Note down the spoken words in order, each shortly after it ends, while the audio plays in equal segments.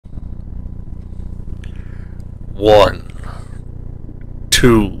1,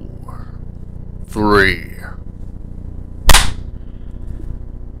 2, 3.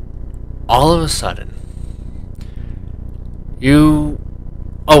 All of a sudden, you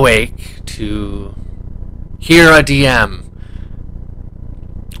awake to hear a DM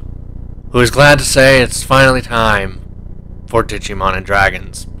who is glad to say it's finally time for Digimon and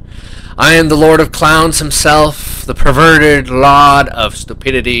Dragons. I am the Lord of Clowns himself, the perverted Lord of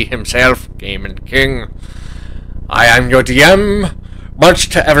Stupidity himself, Gamin King. I am your DM, much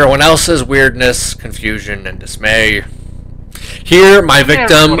to everyone else's weirdness, confusion, and dismay. Here, my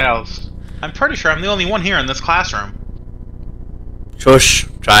victim... Everyone else. I'm pretty sure I'm the only one here in this classroom. Shush,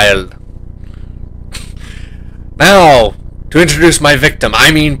 child. Now, to introduce my victim,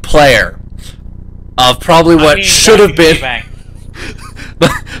 I mean player, of probably what should have been...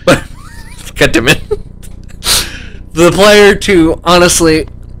 but God damn it. The player to, honestly,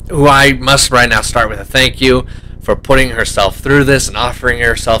 who I must right now start with a thank you for putting herself through this and offering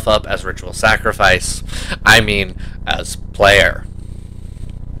herself up as ritual sacrifice. I mean, as player.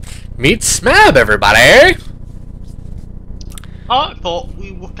 Meet Smab, everybody! I thought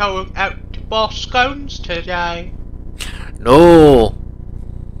we were going out to buy scones today. No.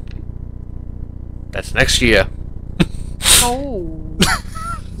 That's next year. Oh.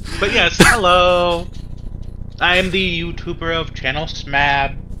 But yes, hello. I am the YouTuber of Channel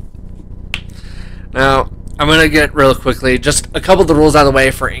Smab. Now, I'm going to get real quickly just a couple of the rules out of the way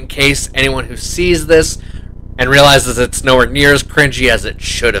for in case anyone who sees this and realizes it's nowhere near as cringy as it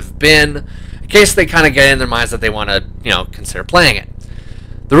should have been, in case they kind of get in their minds that they want to, consider playing it.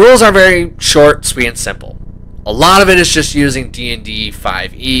 The rules are very short, sweet, and simple. A lot of it is just using D&D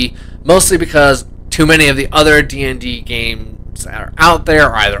 5e, mostly because too many of the other D&D games that are out there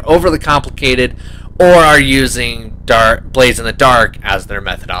are either overly complicated or are using Blades in the Dark as their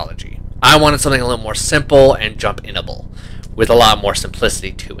methodology. I wanted something a little more simple and jump-inable, with a lot more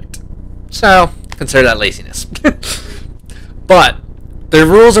simplicity to it. So, consider that laziness. But, the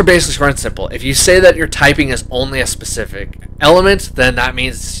rules are basically short and simple. If you say that your typing is only a specific element, then that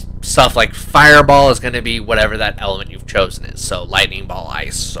means stuff like Fireball is going to be whatever that element you've chosen is. So, Lightning Ball,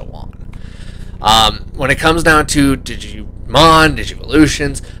 Ice, so on. When it comes down to Digimon,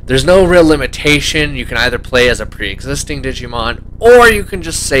 Digivolutions, there's no real limitation. You can either play as a pre-existing Digimon, or you can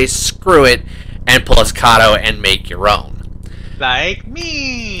just say screw it and pull a Kato and make your own. Like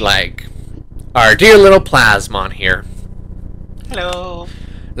me! Like our dear little Plasmon here. Hello.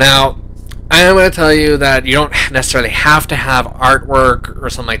 Now, I am going to tell you that you don't necessarily have to have artwork or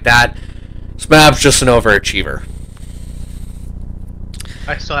something like that. Smab's just an overachiever.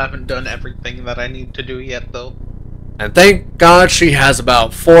 I still haven't done everything that I need to do yet, though. And thank God she has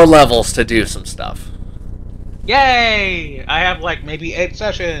about 4 levels to do some stuff. Yay! I have like maybe 8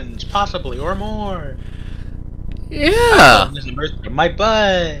 sessions, possibly, or more. Yeah. My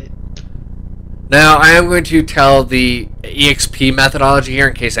butt. Now, I am going to tell the EXP methodology here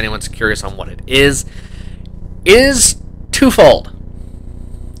in case anyone's curious on what it is twofold.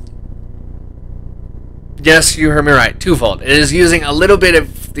 Yes, you heard me right. Twofold. It is using a little bit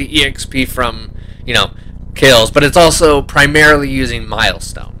of the EXP from, kills, but it's also primarily using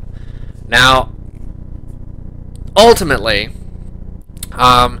Milestone. Now, ultimately,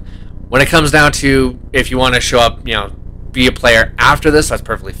 when it comes down to if you want to show up, be a player after this, that's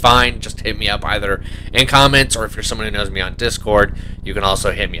perfectly fine. Just hit me up either in comments, or if you're someone who knows me on Discord, you can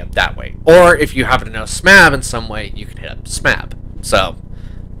also hit me up that way. Or if you happen to know Smab in some way, you can hit up Smab. So,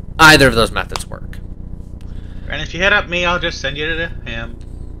 either of those methods work. And if you hit up me, I'll just send you to him.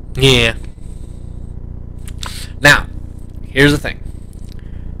 Yeah. Now, here's the thing.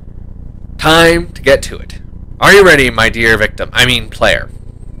 Time to get to it. Are you ready, my dear victim? I mean, player.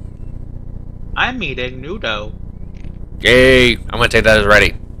 I'm eating noodle. Yay! I'm going to take that as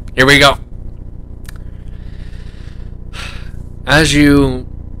ready. Here we go. As you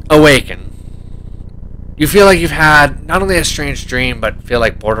awaken, you feel like you've had not only a strange dream, but feel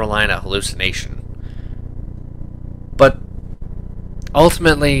like borderline a hallucination. But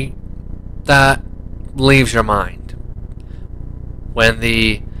ultimately, that leaves your mind when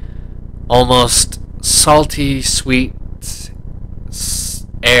the almost salty, sweet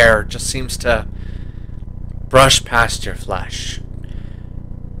air just seems to brush past your flesh,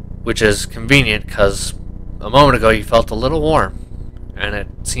 which is convenient because a moment ago you felt a little warm, and it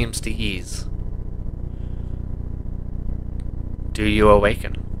seems to ease. Do you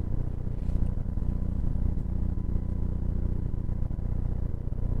awaken?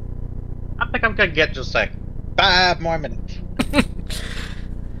 I think I'm gonna get just like 5 more minutes.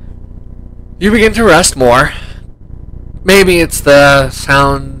 You begin to rest more. Maybe it's the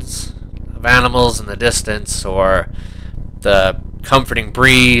sounds of of animals in the distance, or the comforting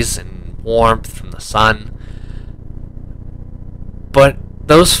breeze and warmth from the sun. But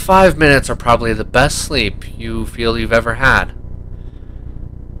those 5 minutes are probably the best sleep you feel you've ever had.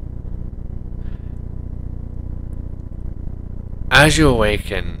 As you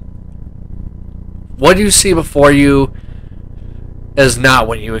awaken, what you see before you is not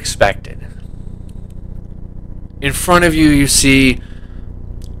what you expected. In front of you, you see,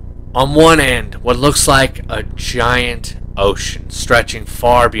 on one end, what looks like a giant ocean stretching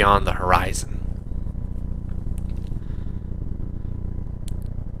far beyond the horizon.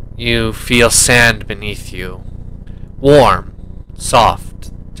 You feel sand beneath you. Warm,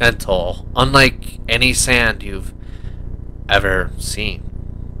 soft, gentle, unlike any sand you've ever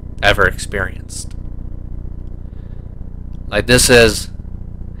seen, ever experienced. Like, this is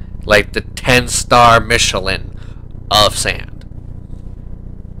like the 10-star Michelin of sand.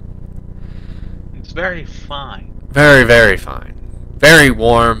 It's very fine. Very, very fine. Very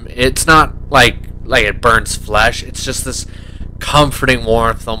warm. It's not like it burns flesh. It's just this comforting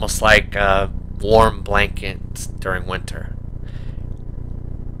warmth, almost like a warm blanket during winter.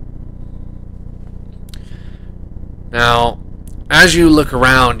 Now, as you look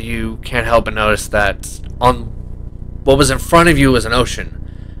around, you can't help but notice that on what was in front of you was an ocean,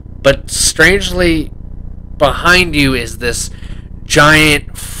 but strangely behind you is this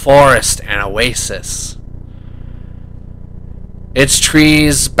giant forest and oasis. Its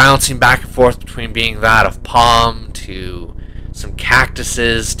trees bouncing back and forth between being that of palm to some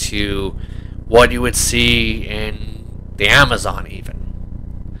cactuses to what you would see in the Amazon even.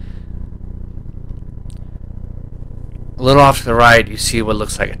 A little off to the right, you see what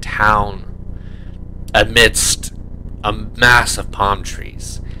looks like a town amidst a mass of palm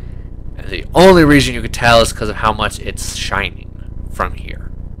trees. And the only reason you could tell is because of how much it's shining from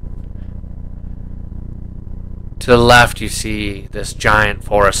here. To the left, you see this giant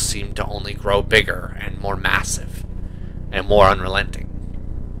forest seem to only grow bigger and more massive and more unrelenting.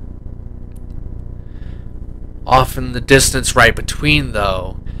 Off in the distance right between,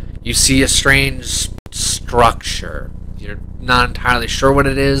 though, you see a strange structure. You're not entirely sure what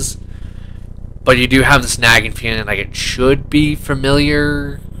it is, but you do have this nagging feeling like it should be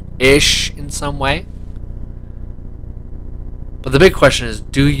familiar-ish in some way. But the big question is,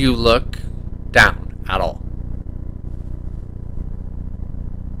 do you look down at all?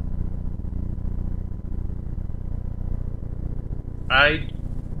 I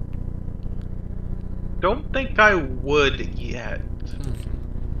don't think I would yet.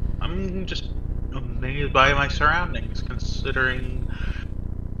 I'm just amazed by my surroundings, considering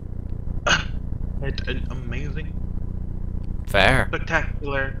it's amazing, Fair.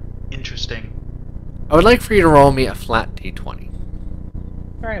 spectacular, interesting. I would like for you to roll me a flat d20.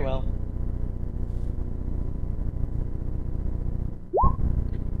 Very well.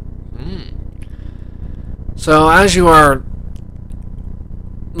 So as you are,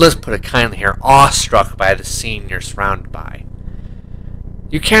 let's put it kindly here, awestruck by the scene you're surrounded by,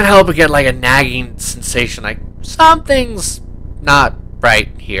 you can't help but get like a nagging sensation, like something's not right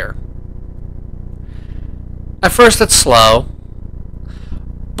here. At first it's slow,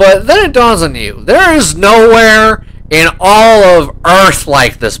 but then it dawns on you, there is nowhere in all of Earth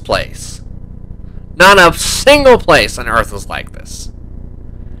like this place. Not a single place on Earth is like this.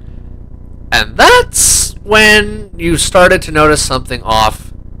 And that's when you started to notice something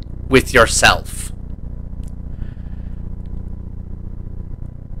off with yourself.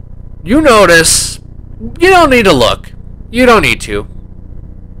 You notice, you don't need to look. You don't need to.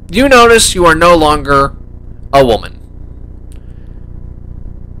 You notice you are no longer a woman.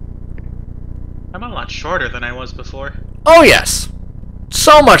 I'm a lot shorter than I was before. Oh yes.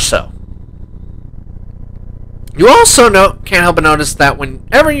 So much so. You also can't help but notice that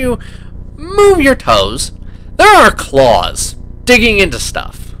whenever you move your toes, there are claws digging into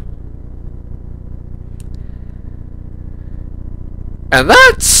stuff. And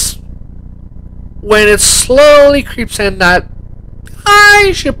that's when it slowly creeps in that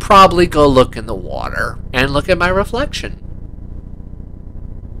I should probably go look in the water and look at my reflection.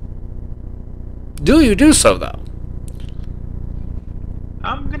 Do you do so, though?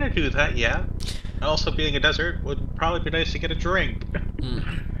 I'm gonna do that, yeah. Also, being a desert would probably be nice to get a drink.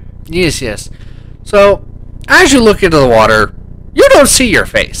 Yes, yes. So, as you look into the water, you don't see your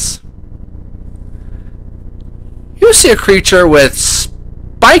face. You see a creature with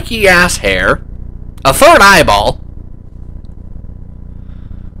spiky ass hair, a third eyeball,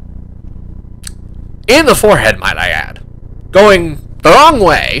 in the forehead, might I add, going the wrong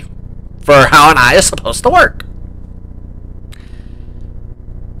way for how an eye is supposed to work.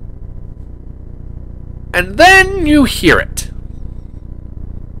 And then you hear it.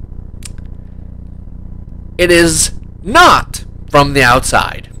 It is not from the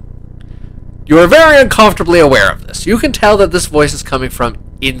outside. You are very uncomfortably aware of this. You can tell that this voice is coming from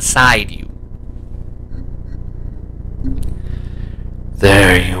inside you.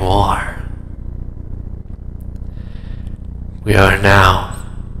 There you are. We are now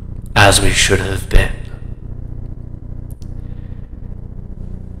as we should have been.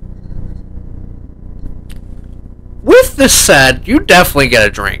 With this said, you definitely get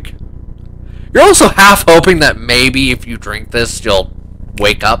a drink. You're also half hoping that maybe if you drink this, you'll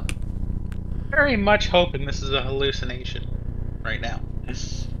wake up. Very much hoping this is a hallucination right now.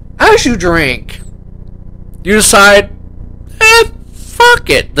 As you drink, you decide, fuck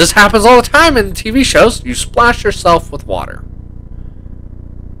it. This happens all the time in TV shows. You splash yourself with water.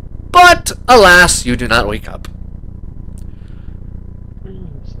 But, alas, you do not wake up.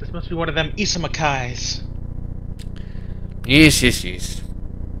 This must be one of them Isamakais. Yes.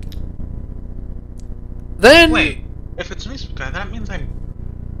 Then... Wait, if it's an Isamakai, that means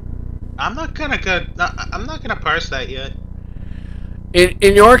I'm not gonna parse that yet.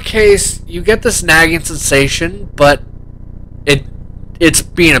 In your case, you get this nagging sensation, but it's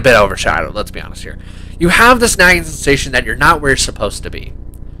being a bit overshadowed, let's be honest here. You have this nagging sensation that you're not where you're supposed to be.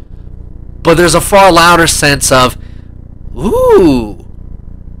 But there's a far louder sense of, ooh,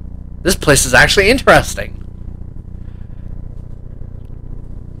 this place is actually interesting.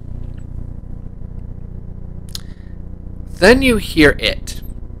 Then you hear it.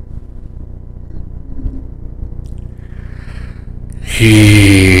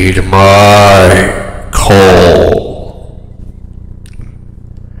 Heed my call.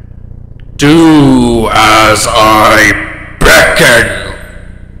 Do as I beckon.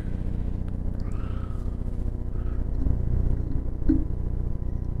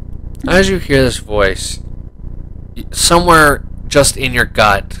 As you hear this voice, somewhere just in your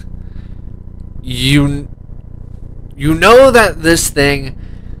gut, you know that this thing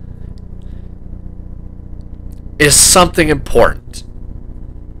is something important.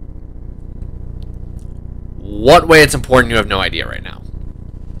 What way it's important, you have no idea right now.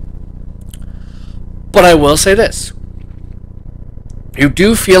 But I will say this. You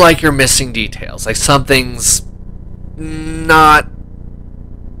do feel like you're missing details, like something's not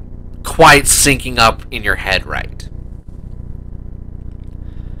quite syncing up in your head right.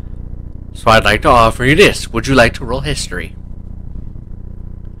 So I'd like to offer you this. Would you like to roll history?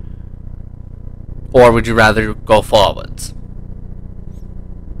 Or would you rather go forwards?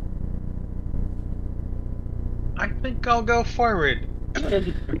 I think I'll go forward.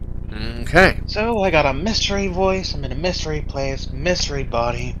 Okay. So, I got a mystery voice, I'm in a mystery place, mystery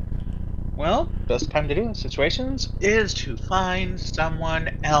body. Well, best time to do in situations is to find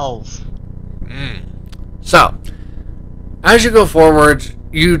someone else. So, as you go forward,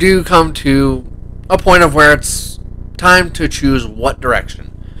 you do come to a point of where it's time to choose what direction.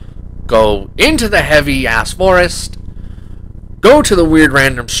 Go into the heavy-ass forest, go to the weird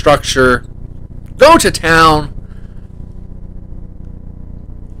random structure, go to town.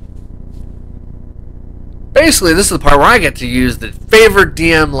 Basically, this is the part where I get to use the favorite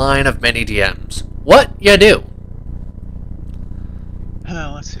DM line of many DMs. What ya do?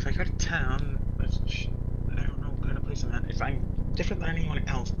 Let's see, if I go to town, I don't know what kind of place I'm at. If I'm different than anyone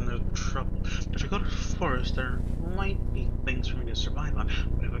else, then there's trouble. But if I go to the forest, there might be things for me to survive on.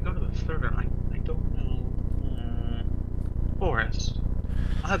 But if I go to the third one, I don't know. Forest.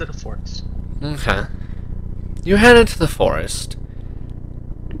 I'll head to the forest. Okay. You head into the forest.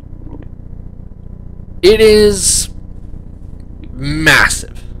 It is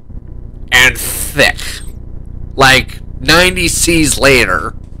massive and thick. Like 90 Cs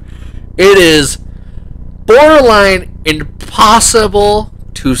later, it is borderline impossible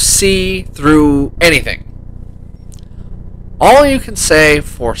to see through anything. All you can say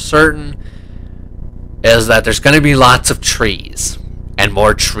for certain is that there's going to be lots of trees and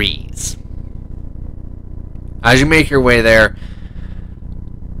more trees. As you make your way there,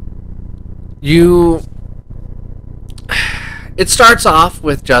 it starts off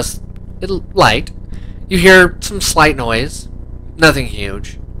with just light. You hear some slight noise, nothing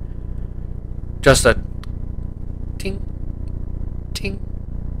huge. Just a ting, ting,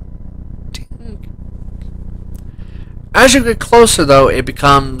 ting. As you get closer, though, it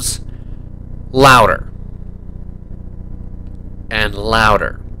becomes louder and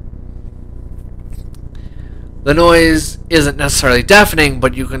louder. The noise isn't necessarily deafening,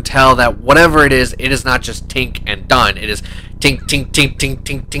 but you can tell that whatever it is not just tink and done. It is tink, tink, tink, tink,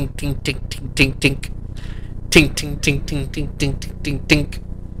 tink, tink, tink, tink, tink, tink, tink, tink, tink, tink, tink, tink, tink, tink, tink, tink.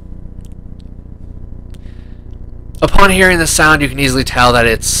 Upon hearing the sound, you can easily tell that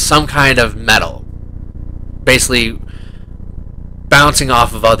it's some kind of metal, basically bouncing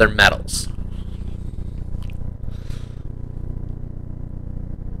off of other metals.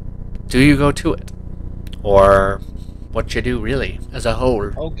 Do you go to it? Or what you do, really, as a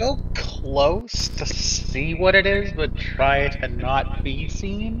whole? I'll go close to see what it is, but try to not be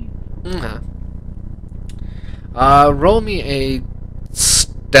seen. Roll me a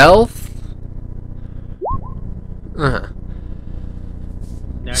stealth.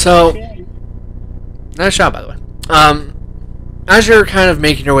 So, nice shot, by the way. As you're kind of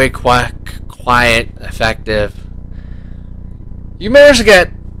making your way quiet, effective, you manage to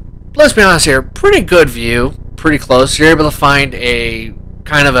get, let's be honest here, pretty good view, pretty close. You're able to find a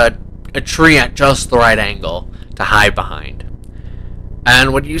kind of a tree at just the right angle to hide behind.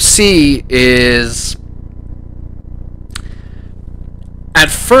 And what you see is, at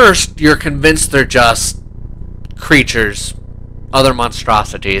first, you're convinced they're just creatures, other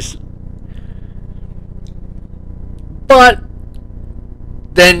monstrosities. But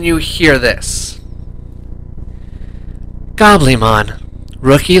then you hear this. Goblimon,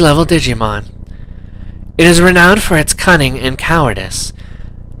 rookie level Digimon. It is renowned for its cunning and cowardice.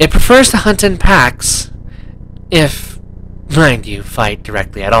 It prefers to hunt in packs. If, mind you, fight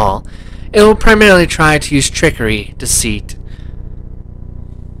directly at all, it will primarily try to use trickery, deceit.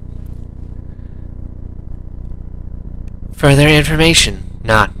 Further information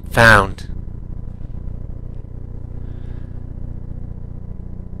not found.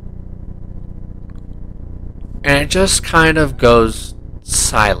 And it just kind of goes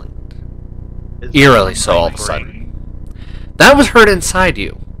silent. Eerily so all of a sudden. That was heard inside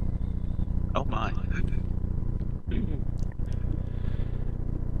you. Oh my.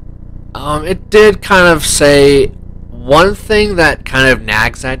 It did kind of say one thing that kind of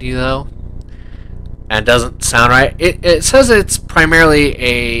nags at you, though, and doesn't sound right. It says it's primarily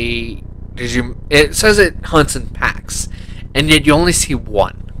a... It says it hunts in packs, and yet you only see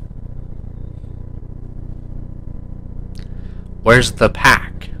one. Where's the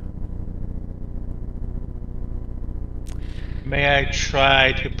pack? May I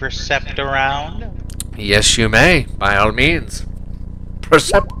try to percept around? Yes, you may, by all means.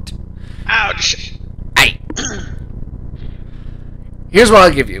 Percept. Ouch! Hey! Here's what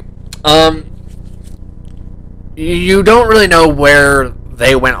I'll give you. You don't really know where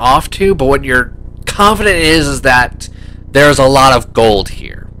they went off to, but what you're confident is that there's a lot of gold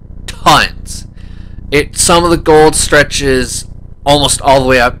here. Tons. Some of the gold stretches almost all the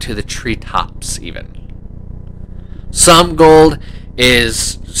way up to the treetops, even. Some gold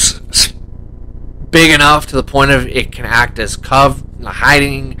is big enough to the point of it can act as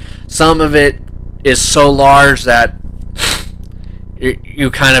hiding. Some of it is so large that you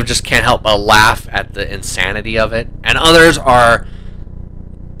kind of just can't help but laugh at the insanity of it. And others are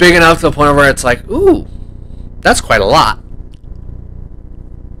big enough to the point where it's like, ooh, that's quite a lot.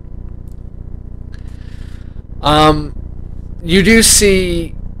 You do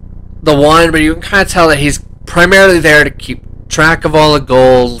see the one, but you can kind of tell that he's primarily there to keep track of all the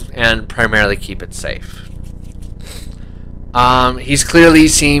gold and primarily keep it safe. He's clearly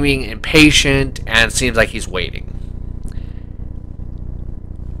seeming impatient and seems like he's waiting.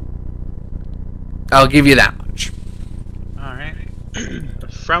 I'll give you that much. Alright.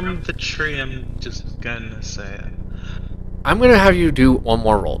 From the tree, I'm just gonna say it. I'm going to have you do one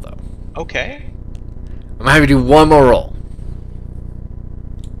more roll, though. Okay. I'm going to have you do one more roll.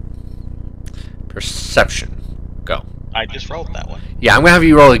 Perception. Go. I just rolled that one. Yeah, I'm going to have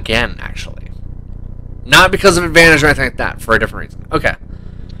you roll again, actually. Not because of advantage or anything like that, for a different reason. Okay.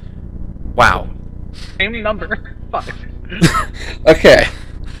 Wow. Same number. 5. Okay.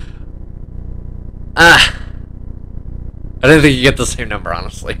 I didn't think you get the same number,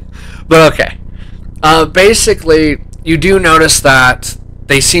 honestly. But okay. Basically, you do notice that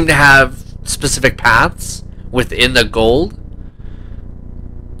they seem to have specific paths within the gold.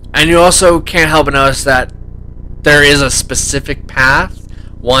 And you also can't help but notice that there is a specific path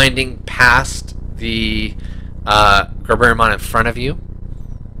winding past the Gamin in front of you.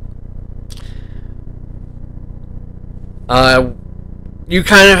 You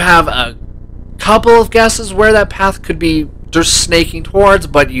kind of have a couple of guesses where that path could be just snaking towards,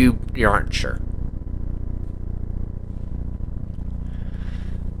 but you aren't sure.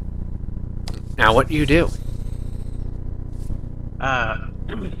 Now, what do you do?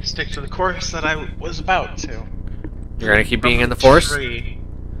 Stick to the course that I was about to. You're gonna keep being in the forest?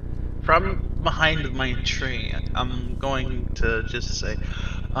 From behind my tree, I'm going to just say,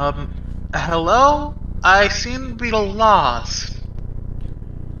 hello? I seem to be lost.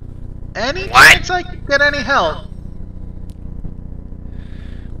 Any chance I can get any help?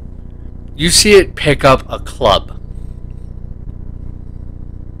 you see it pick up a club.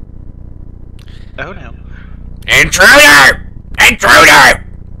 Oh no. Intruder! Intruder!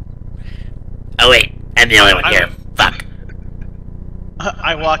 Oh wait, I'm the only one here. Fuck.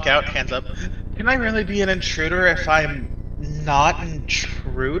 I walk out, hands up. Can I really be an intruder if I'm not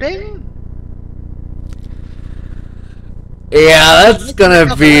intruding? Yeah, that's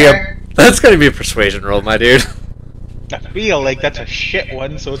gonna be a persuasion roll, my dude. I feel like that's a shit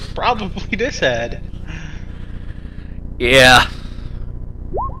one, so it's probably this head. Yeah.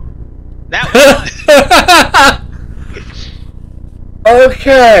 That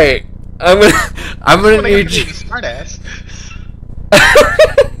Okay. I'm gonna one. need you. Smartass.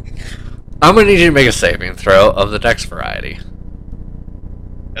 I'm gonna need you to make a saving throw of the dex variety.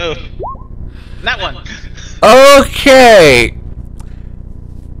 Oh, that one. Okay.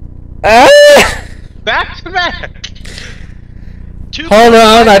 Back to back. Hold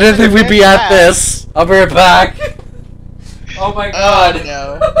on, I didn't think we'd be at this. I'll be right back. Oh my god. Oh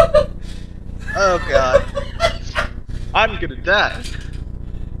no. Oh god. I'm gonna die.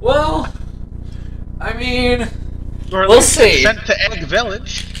 Well, I mean, Or at we'll least get see. Sent to Egg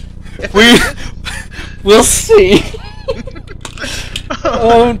Village. We'll see.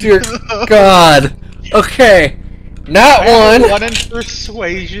 Oh dear god. Okay. Not I have a one. 1 in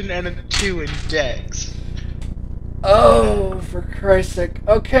persuasion and a 2 in dex. Oh, for Christ's sake.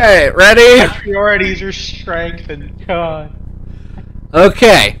 Okay, ready? My priorities are strength and con.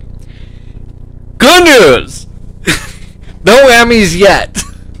 Okay. Good news! No whammies yet.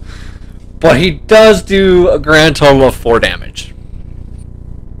 But he does do a grand total of 4 damage.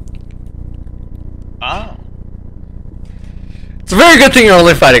 Oh. It's a very good thing you're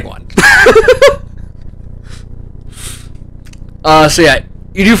only fighting one. So yeah,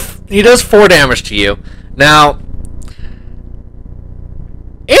 he does 4 damage to you. Now,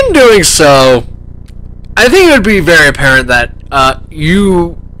 in doing so, I think it would be very apparent that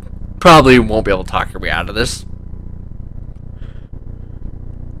you probably won't be able to talk your way out of this.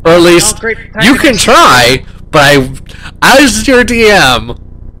 Or at least, great you can try, but as your DM,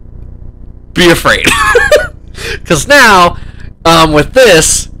 be afraid. Because now, with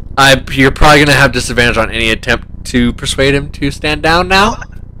this, you're probably going to have disadvantage on any attempt to persuade him to stand down now.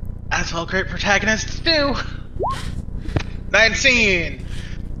 As all great protagonists do. 19!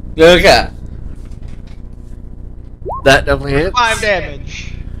 Okay. That definitely hits. 5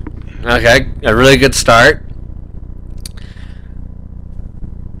 damage. Okay, a really good start.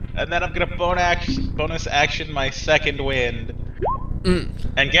 And then I'm gonna bonus action my second wind.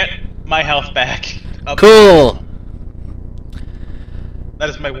 And get my health back. Up. Cool. That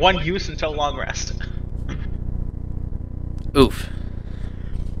is my one use until long rest. Oof.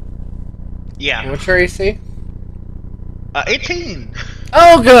 Yeah. What's your AC? 18!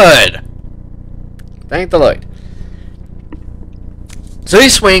 Oh, good. Thank the Lord. So he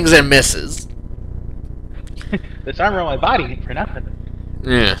swings and misses. This armor on my body ain't for nothing.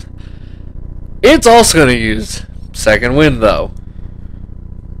 Yeah. It's also going to use second wind, though.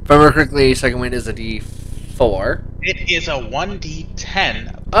 If I remember correctly, second wind is a D4. It is a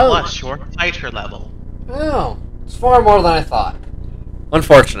 1d10 Oh. plus your fighter level. Oh, it's far more than I thought.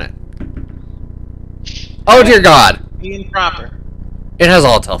 Unfortunate. Oh, dear God. Being proper. It has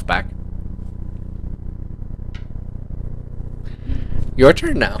all its health back. Your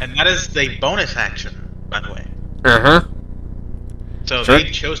turn now. And that is the bonus action, by the way. Uh-huh. So Sure. they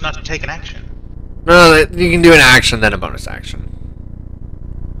chose not to take an action. No, you can do an action, then a bonus action.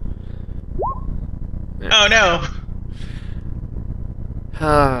 Oh no!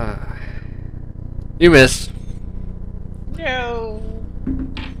 You missed. No!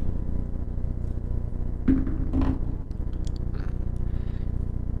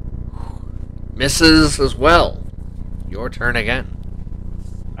 Misses as well. Your turn again.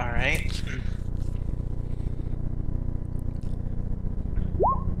 Alright.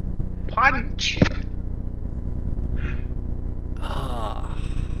 Punch! Ah.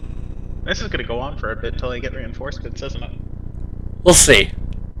 This is gonna go on for a bit till I get reinforcements, isn't it? We'll see.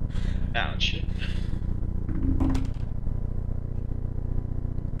 Ouch.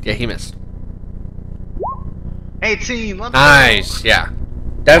 Yeah, he missed. 18! Let's Nice, yeah.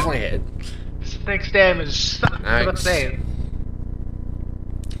 Definitely hit. go! 6 damage. Suck for the Nice. save.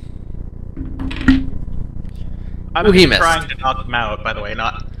 Ooh, I'm he missed. trying to knock them out, by the way,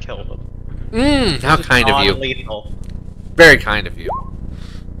 not kill them. How kind of you. Non-lethal. Very kind of you.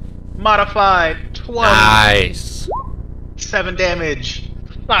 Modified 20. Nice. 7 damage.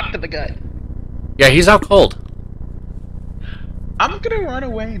 Shot to the gut. Yeah, he's out cold. I'm gonna run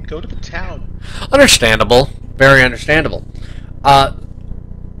away and go to the town. Understandable. Very understandable.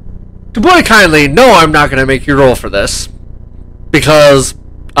 To put it kindly, no, I'm not going to make you roll for this. Because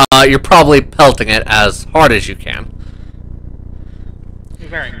you're probably pelting it as hard as you can.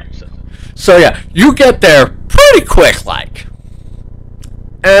 Very much so. So yeah, you get there pretty quick, like.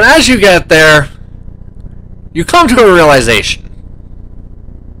 And as you get there, you come to a realization.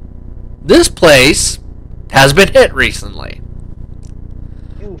 This place has been hit recently.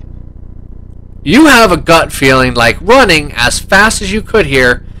 Ooh. You have a gut feeling like running as fast as you could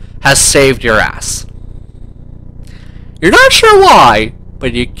here has saved your ass. You're not sure why,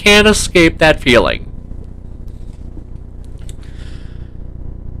 but you can't escape that feeling.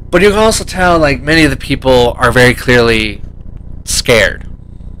 But you can also tell, like, many of the people are very clearly scared.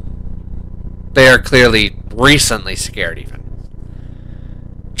 They are clearly recently scared, even.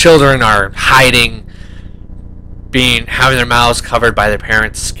 Children are hiding, having their mouths covered by their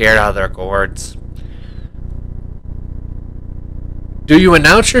parents, scared out of their gourds. Do you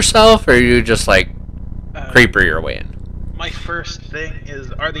announce yourself, or are you just, like, creeper your way in? My first thing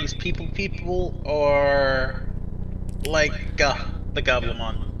is, are these people, or like the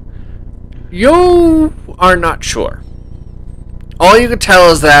Goblimon? You are not sure. All you can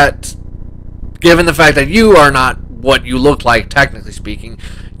tell is that, given the fact that you are not what you look like, technically speaking,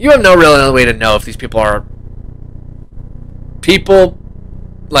 you have no real other way to know if these people are people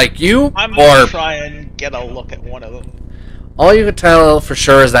like you, I'm or... gonna try and get a look at one of them. All you can tell for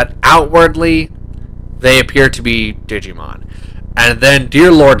sure is that outwardly, they appear to be Digimon. And then,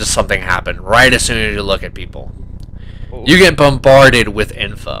 dear lord, does something happen right as soon as you look at people. Ooh. You get bombarded with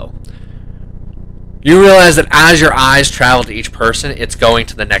info. You realize that as your eyes travel to each person, it's going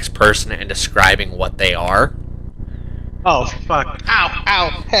to the next person and describing what they are. Oh, fuck. Ow,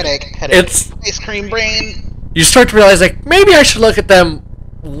 ow, headache. It's... Ice cream brain. You start to realize, like, maybe I should look at them,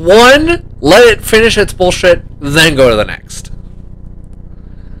 one, let it finish its bullshit, then go to the next.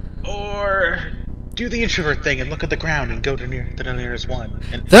 Or do the introvert thing and look at the ground and go to the nearest one.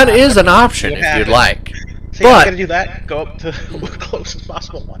 And That is an option if you'd like. See, I'm gonna do that. Go up to the closest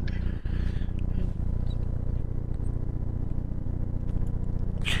possible one.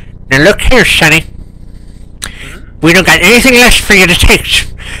 Now look here, Sonny. We don't got anything left for you to take,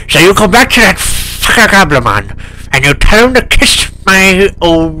 so you go back to that fucker Goblimon, and you tell him to kiss my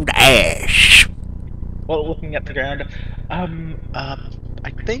old ass. While looking at the ground, I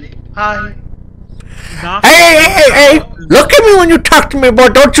think I... Hey! Look at me when you talk to me, boy.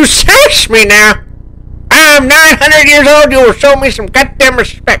 Don't you sass me now. I'm 900 years old. You will show me some goddamn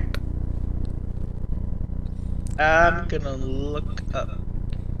respect. I'm gonna look up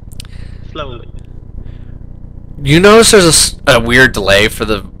slowly. You notice there's a weird delay for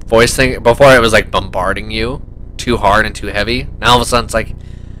the voice thing. Before it was like bombarding you too hard and too heavy. Now all of a sudden it's like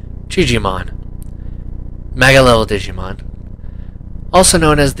Digimon. Mega level Digimon. Also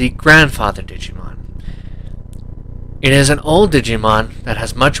known as the grandfather Digimon. It is an old Digimon that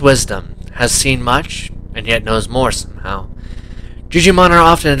has much wisdom, has seen much, and yet knows more somehow. Digimon are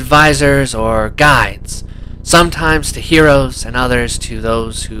often advisors or guides, sometimes to heroes and others to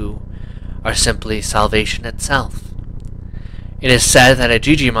those who are simply salvation itself. It is said that a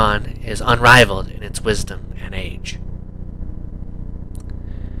Digimon is unrivaled in its wisdom and age.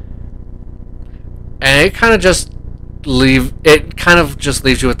 And it kind of just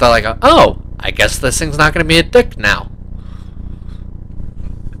leaves you with the like, oh, I guess this thing's not going to be a dick now.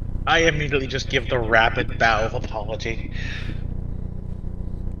 I immediately just give the rapid bow of apology.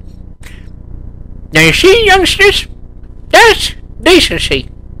 Now you see, youngsters, that's decency.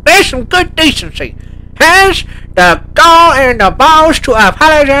 There's some good decency. Has the gall and the balls to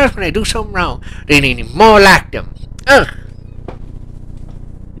apologize when they do something wrong. They need more like them. Ugh.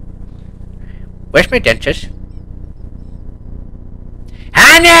 Where's my dentist?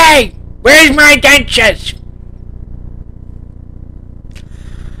 Honey! Where's my dentist?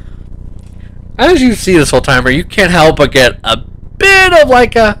 As you see this whole timer, you can't help but get a bit of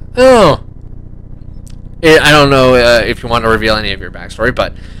like a, oh. I don't know if you want to reveal any of your backstory,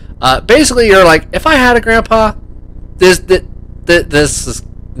 but basically you're like, if I had a grandpa, this is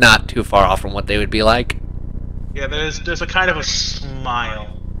not too far off from what they would be like. Yeah, there's a kind of a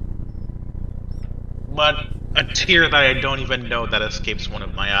smile. But a tear that I don't even know that escapes one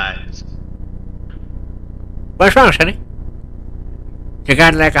of my eyes. What's wrong, Sonny? You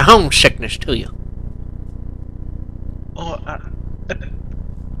got like a homesickness to you. Oh,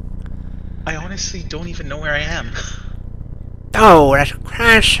 I honestly don't even know where I am. Oh, that's a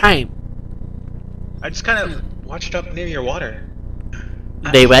crying shame. I just kind of watched up near your water.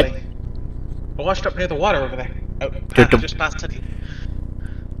 They what? I watched up near the water over there. Just past Teddy.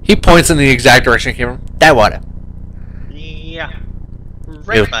 He points in the exact direction it came from. That water. Yeah.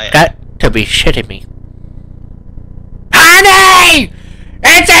 Right by it. to be shitting me. Honey!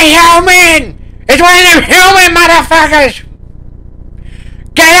 It's a human! It's one of them human motherfuckers!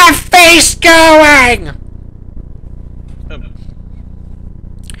 Get a face going!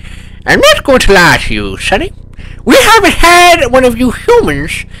 I'm not going to lie to you, Sonny. We haven't had one of you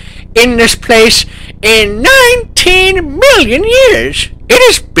humans in this place in 19 million years. It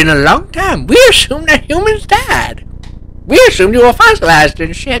has been a long time. We assumed that humans died. We assumed you were fossilized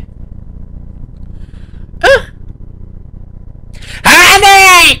and shit.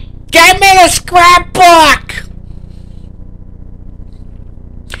 Honey! Give me the scrapbook!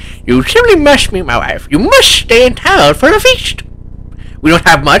 You simply must meet my wife. You must stay in town for the feast. We don't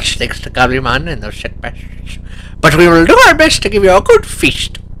have much, thanks to Gamin and those sick bastards. But we will do our best to give you a good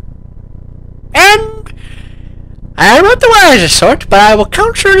feast. And I am not the wisest sort, but I will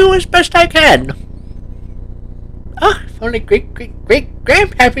counsel you as best I can. Oh, if only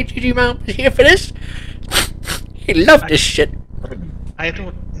great-grandpappy Digimon was here for this. He loved this shit. I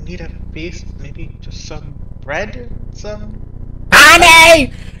don't need a feast. Maybe just some bread? Some...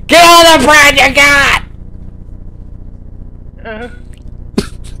 Honey! Get all the bread you got!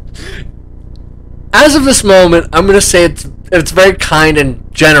 As of this moment, I'm going to say it's very kind and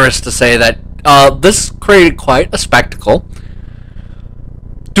generous to say that this created quite a spectacle.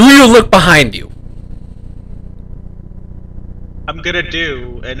 Do you look behind you? I'm gonna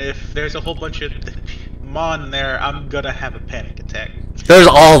do, and if there's a whole bunch of Mon there, I'm gonna have a panic attack. There's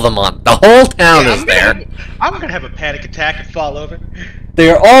all of them on. The whole town is there. I'm gonna have a panic attack and fall over. They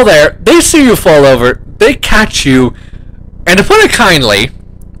are all there. They see you fall over. They catch you. And to put it kindly,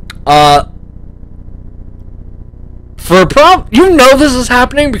 for a problem, you know this is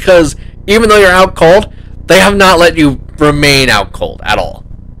happening because even though you're out cold, they have not let you remain out cold at all.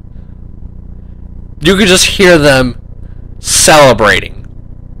 You could just hear them celebrating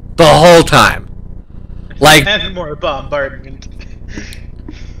the whole time. Like, and more bombardment.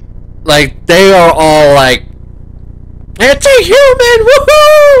 Like, they are all like, it's a human,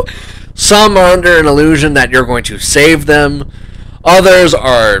 woohoo! Some are under an illusion that you're going to save them. Others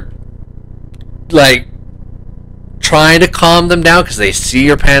are, like, trying to calm them down because they see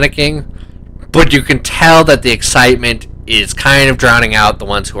you're panicking. But you can tell that the excitement is kind of drowning out the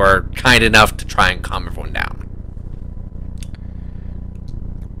ones who are kind enough to try and calm everyone down.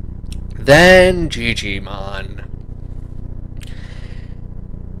 Then Digimon.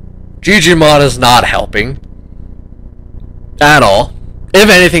 Digimon is not helping at all. If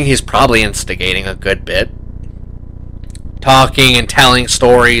anything, he's probably instigating a good bit. Talking and telling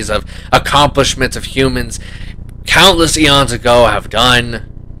stories of accomplishments of humans countless eons ago have done,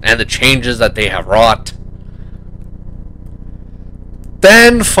 and the changes that they have wrought.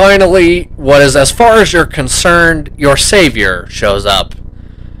 Then, finally, what is, as far as you're concerned, your savior shows up.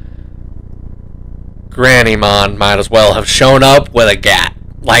 Grannymon might as well have shown up with a gat.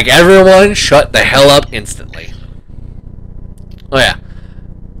 Like, everyone shut the hell up instantly. Oh yeah.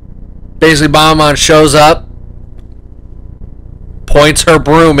 Basically, Babamon shows up, points her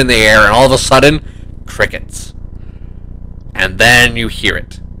broom in the air, and all of a sudden, crickets. And then you hear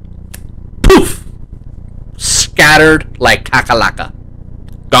it. Poof! Scattered like kakalaka.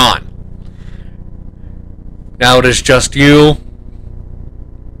 Gone. Now it is just you.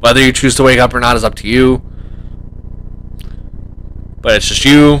 Whether you choose to wake up or not is up to you. But it's just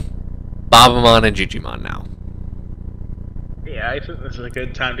you, Babamon, and Digimon now. Yeah, I think this is a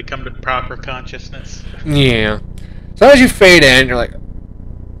good time to come to proper consciousness. Yeah. So as you fade in, you're like...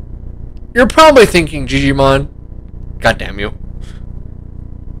 You're probably thinking, Digimon, God damn you.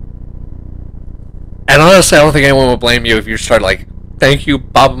 And honestly, I don't think anyone would blame you if you started like, thank you,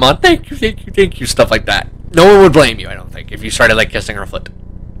 Babamon, thank you, stuff like that. No one would blame you, I don't think, if you started like kissing her foot.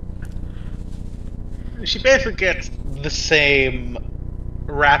 She basically gets the same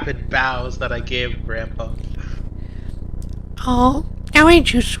rapid bows that I gave Grandpa. Oh, now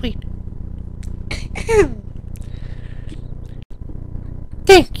ain't you sweet?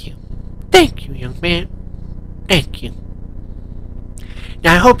 Thank you, young man. Thank you.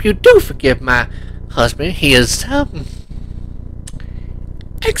 Now I hope you do forgive my husband. He is,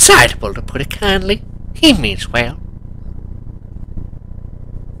 excitable, to put it kindly. He means well.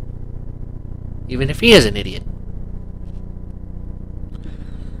 Even if he is an idiot.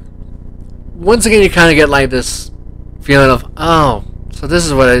 Once again, you kind of get like this feeling of, oh, so this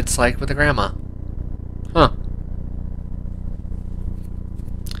is what it's like with the grandma. Huh.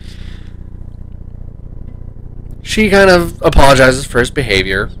 She kind of apologizes for his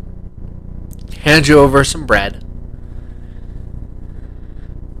behavior, hands you over some bread,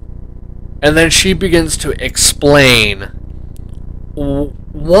 and then she begins to explain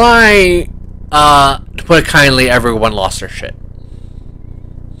why, to put it kindly, everyone lost their shit.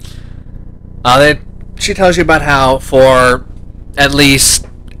 She tells you about how for at least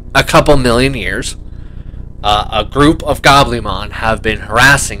a couple million years, a group of Goblimon have been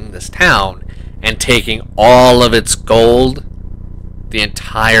harassing this town and taking all of its gold the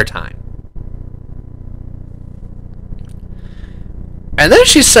entire time. And then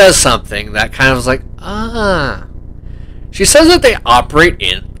she says something that kind of was like, ah. She says that they operate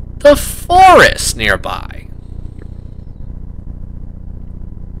in the forest nearby.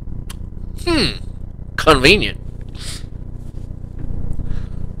 Convenient.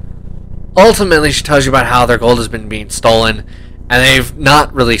 Ultimately, she tells you about how their gold has been being stolen, and they've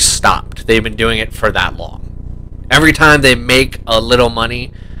not really stopped. They've been doing it for that long. Every time they make a little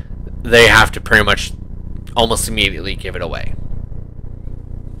money, they have to pretty much almost immediately give it away.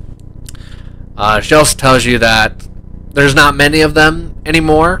 She also tells you that there's not many of them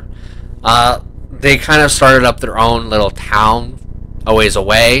anymore. They kind of started up their own little town a ways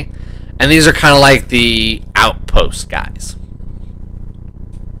away, and these are kind of like the outpost guys.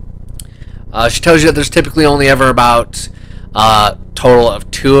 She tells you that there's typically only ever about a total of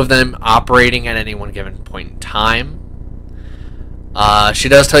 2 of them operating at any one given point in time. She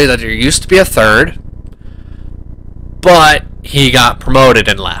does tell you that there used to be a 3rd, but he got promoted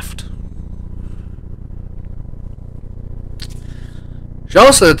and left. She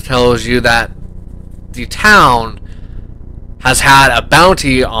also tells you that the town has had a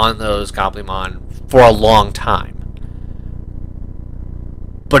bounty on those Goblimon for a long time.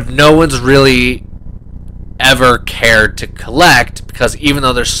 But no one's really ever cared to collect, because even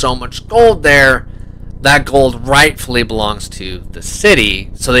though there's so much gold there, that gold rightfully belongs to the city,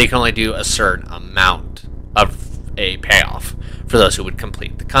 so they can only do a certain amount of a payoff for those who would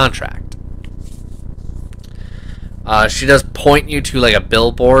complete the contract. She does point you to like a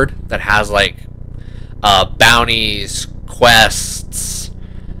billboard that has like bounties, quests,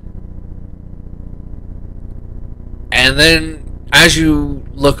 and then as you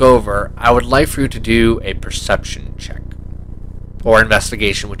look over, I would like for you to do a perception check or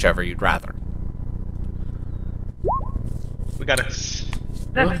investigation, whichever you'd rather. We got a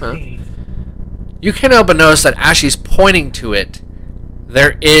 17. You can't help but notice that as she's pointing to it,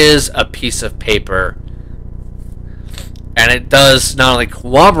 there is a piece of paper, and it does not only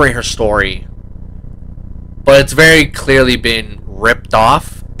corroborate her story, but it's very clearly been ripped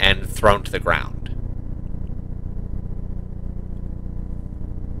off and thrown to the ground.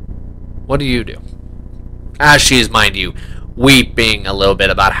 What do you do? As she is, mind you, weeping a little bit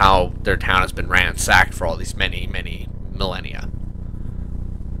about how their town has been ransacked for all these many, many millennia.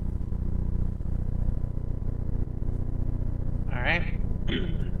 Alright.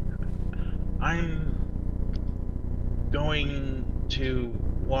 I'm going to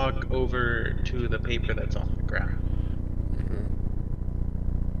walk over to the paper that's on the ground.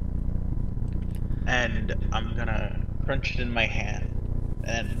 And I'm gonna crunch it in my hand.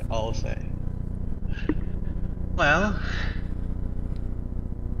 And I'll say, well,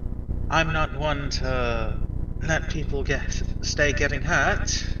 I'm not one to let people stay getting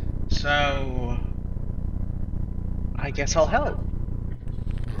hurt, so I guess I'll help.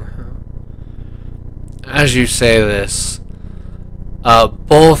 As you say this,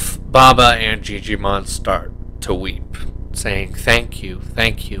 both Baba and Digimon start to weep, saying, thank you,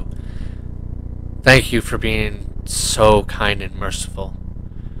 thank you. Thank you for being so kind and merciful.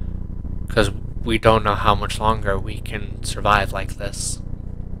 Because we don't know how much longer we can survive like this.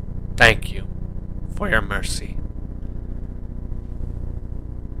 Thank you for your mercy.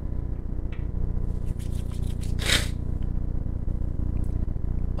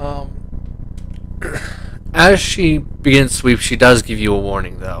 As she begins to sweep, she does give you a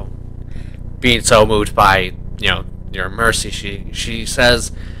warning, though. Being so moved by, your mercy, she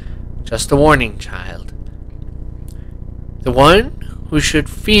says, just a warning, child. The one who should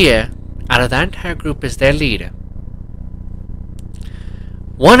fear out of that entire group is their leader.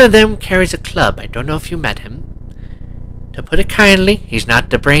 One of them carries a club. I don't know if you met him. To put it kindly, he's not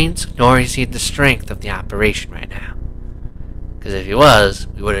the brains, nor is he the strength of the operation right now. Because if he was,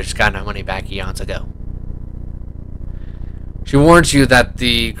 we would have just gotten our money back eons ago. She warns you that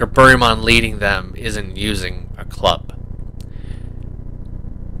the Gaburimon leading them isn't using a club.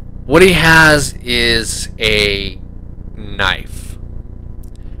 What he has is a knife.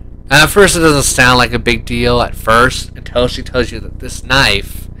 And at first it doesn't sound like a big deal at first, until she tells you that this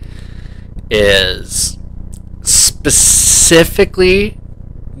knife is specifically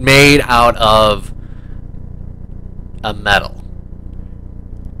made out of a metal.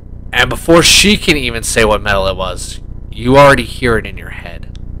 And before she can even say what metal it was, you already hear it in your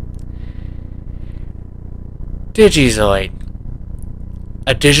head. Digizoid,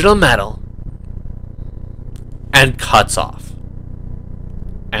 a digital metal, and cuts off.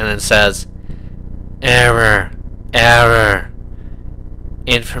 And then says, error, error,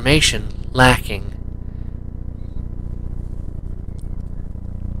 information lacking.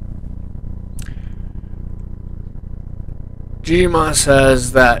 Digimon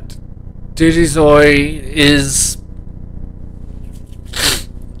says that Digizoid is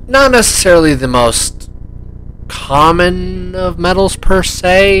not necessarily the most common of metals per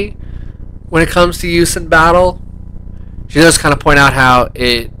se when it comes to use in battle. She does kind of point out how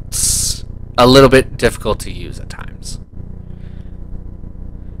it's a little bit difficult to use at times.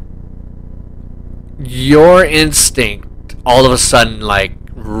 Your instinct all of a sudden like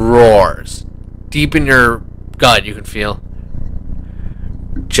roars. Deep in your gut you can feel,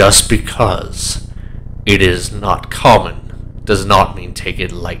 just because it is not common does not mean take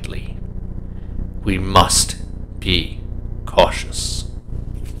it lightly. We must be cautious.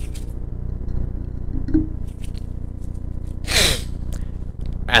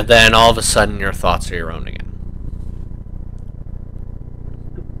 And then all of a sudden your thoughts are your own again.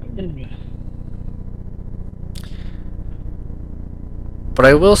 But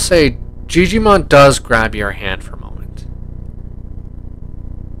I will say, Digimon does grab your hand for a moment.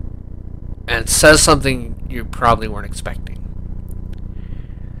 And says something you probably weren't expecting.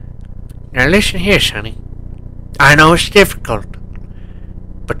 Now listen here, Sonny. I know it's difficult,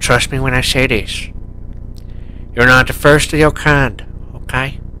 but trust me when I say this. You're not the first of your kind,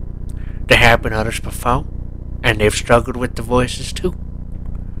 okay? There have been others before, and they've struggled with the voices too.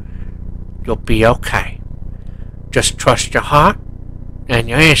 You'll be okay. Just trust your heart and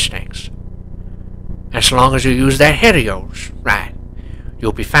your instincts. As long as you use that head of yours right,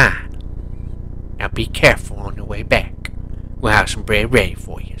 you'll be fine. Now be careful on your way back. We'll have some bread ready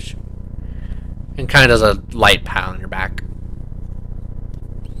for you. And kind of does a light pat on your back.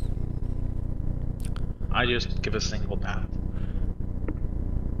 I just give a single pat.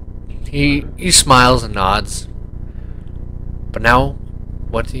 He smiles and nods. But now,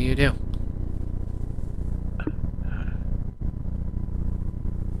 what do you do?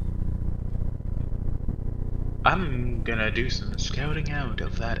 I'm gonna do some scouting out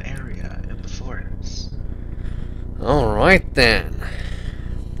of that area in the forest. Alright then.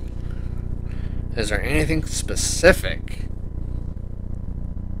 Is there anything specific?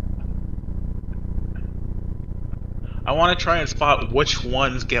 I want to try and spot which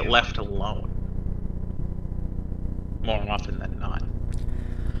ones get left alone. More often than not.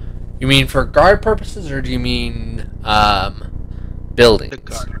 You mean for guard purposes, or do you mean buildings?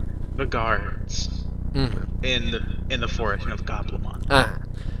 The guards in the forest of Goblimon.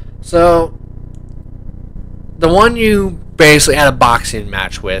 So the one you basically had a boxing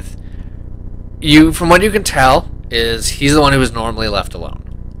match with, you, from what you can tell, is he's the one who was normally left alone.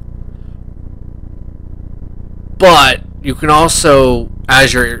 But you can also,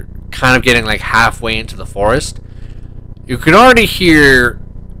 as you're kind of getting like halfway into the forest, you can already hear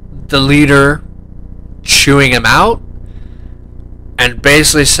the leader chewing him out and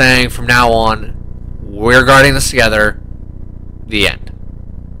basically saying, from now on, we're guarding this together, the end.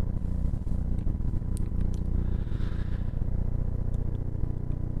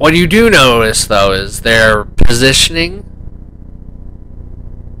 What you do notice, though, is their positioning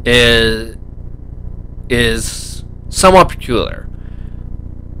is somewhat peculiar.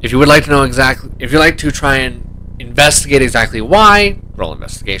 If you would like to know exactly, if you'd like to try and investigate exactly why, roll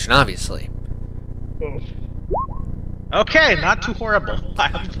investigation, obviously. Okay, not too horrible. I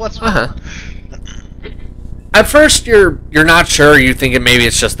have a +1. At first, you're not sure. You think maybe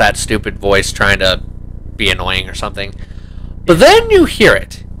it's just that stupid voice trying to be annoying or something. But then you hear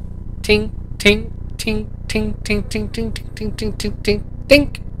it. Ting, ting, ting, ting, ting, ting, ting, ting, ting, ting, ting, ting,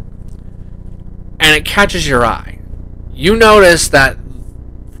 ting. And it catches your eye. You notice that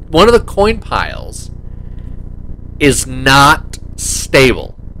one of the coin piles is not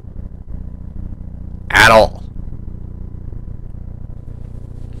stable at all.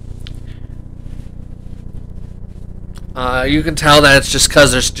 You can tell that it's just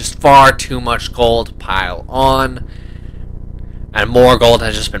because there's just far too much gold to pile on, and more gold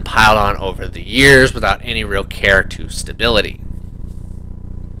has just been piled on over the years without any real care to stability.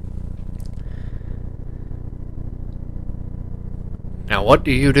 Now, what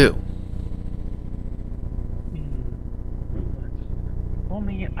do you do?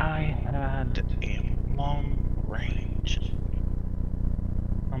 Only I had a long range.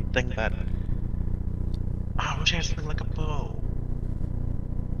 Something that... I wish I had something like a bow.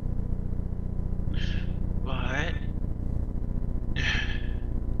 But...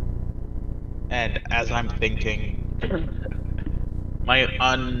 And as I'm thinking, my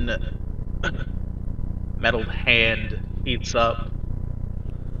unmetalled hand heats up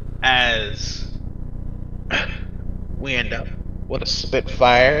as we end up with a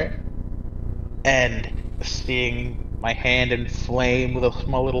Spitfire and seeing my hand inflame with a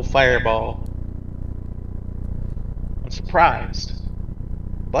small little fireball. I'm surprised,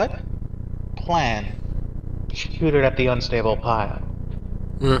 but plan. Shoot it at the unstable pile.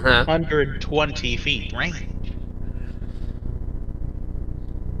 120 feet range.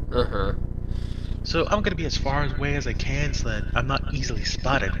 So I'm gonna be as far away as I can so that I'm not easily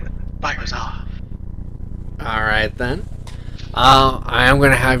spotted when it fires off. Alright then. I am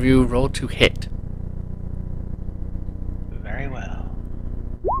going to have you roll to hit. Very well.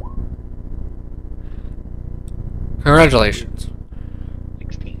 Congratulations.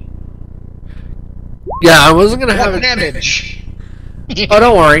 16. Yeah, I wasn't going to have it. Damage! Oh,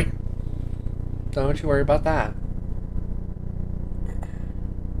 don't worry. Don't you worry about that.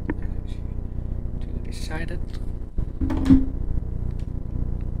 Two-sided. Okay.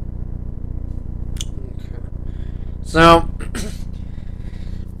 So,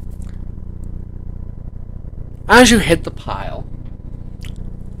 as you hit the pile,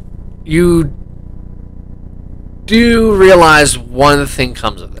 you do realize one thing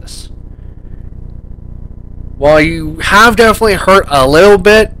comes of this. While you have definitely hurt a little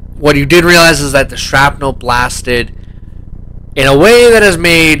bit, what you did realize is that the shrapnel blasted in a way that has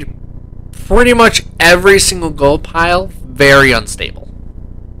made pretty much every single gold pile very unstable.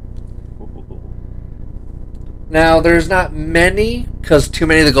 Now, there's not many, because too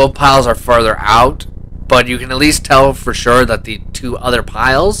many of the gold piles are farther out, but you can at least tell for sure that the two other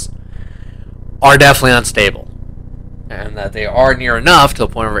piles are definitely unstable. And that they are near enough to the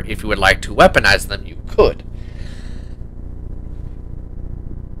point where if you would like to weaponize them, you could.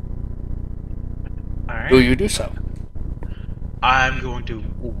 Alright. Do you do so? I'm going to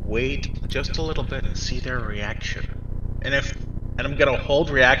wait just a little bit and see their reaction. And I'm gonna hold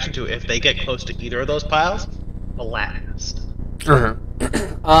reaction to if they get close to either of those piles, blast. I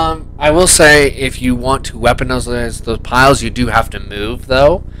will say, if you want to weaponize those piles, you do have to move,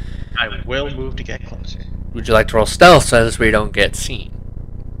 though. I will move to get closer. Would you like to roll stealth so this way you don't get seen?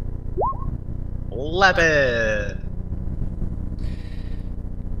 11.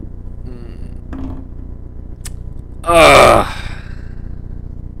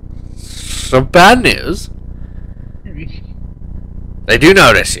 So bad news. They do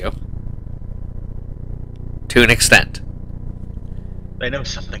notice you. To an extent. They know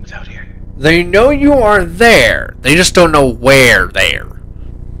something's out here. They know you are there. They just don't know where there.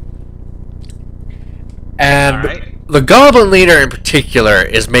 And Alright. the goblin leader in particular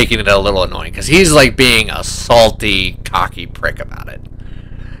is making it a little annoying because he's like being a salty, cocky prick about it.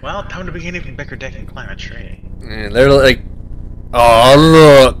 Well, time to begin even bigger deck and climb a tree. And they're like, "Oh,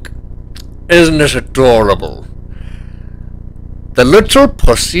 look. Isn't this adorable? The little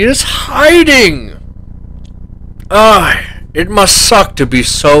pussy is hiding. It must suck to be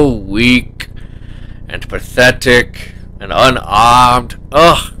so weak and pathetic and unarmed.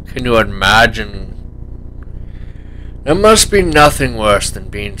 Can you imagine? There must be nothing worse than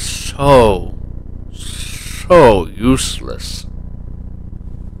being so useless."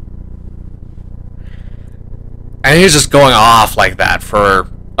 And he's just going off like that for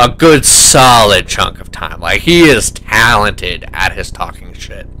a good solid chunk of time. Like, he is talented at his talking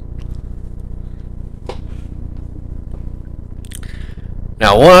shit.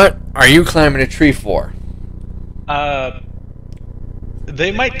 Now, what are you climbing a tree for?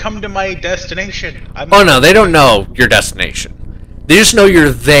 They might come to my destination. Oh no, they don't know your destination. They just know you're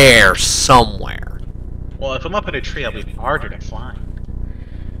there somewhere. Well, if I'm up in a tree, I'll be harder to find.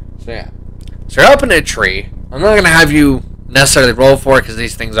 So yeah. So you're up in a tree. I'm not going to have you necessarily roll for it because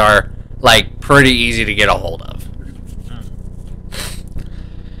these things are, like, pretty easy to get a hold of.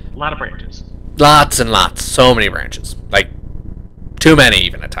 A lot of branches. Lots and lots. So many branches. Like, too many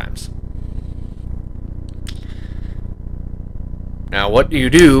even at times. Now, what do you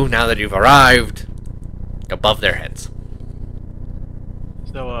do now that you've arrived above their heads?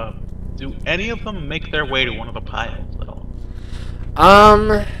 So, do any of them make their way to one of the piles at all?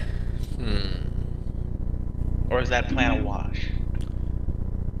 Or is that plan a wash?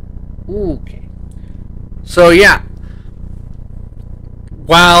 Okay. So, yeah.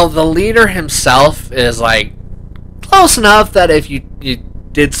 While the leader himself is, like, close enough that if you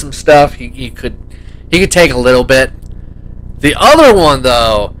did some stuff, he could take a little bit. The other one,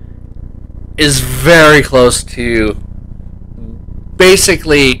 though, is very close to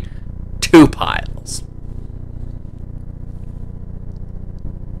basically 2 piles.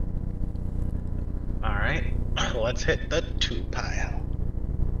 to pile.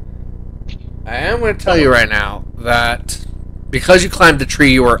 I am going to tell you right now that because you climbed the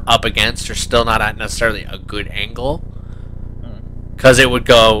tree you were up against, you're still not at necessarily a good angle. Because it would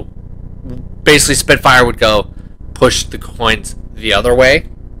go... Basically, Spitfire would go push the coins the other way.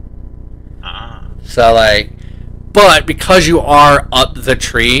 So, like... But because you are up the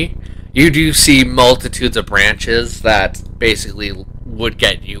tree, you do see multitudes of branches that basically would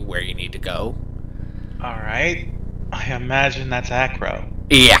get you where you need to go. Alright. I imagine that's acro.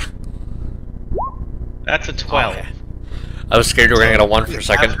 Yeah. That's a 12. Okay. I was scared you were going to get a 1 for a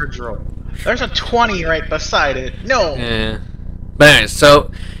second. There's a 20 right beside it. No! Yeah. But anyway,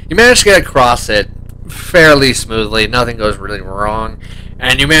 so you managed to get across it fairly smoothly. Nothing goes really wrong.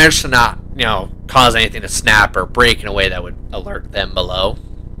 And you managed to not, cause anything to snap or break in a way that would alert them below.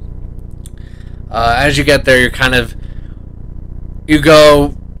 As you get there, you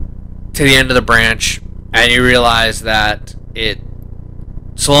go to the end of the branch, and you realize that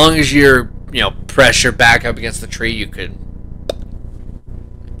so long as you're, press your back up against the tree, you could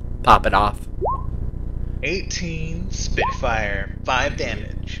pop it off. 18 Spitfire, 5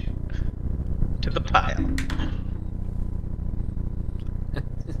 damage to the pile.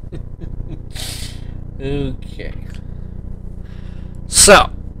 Okay.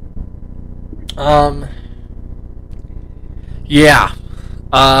 So, yeah.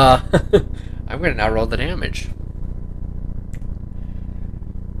 I'm gonna now roll the damage.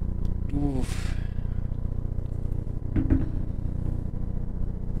 Oof.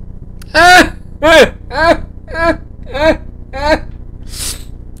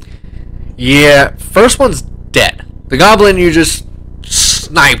 Yeah, first one's dead. The goblin you just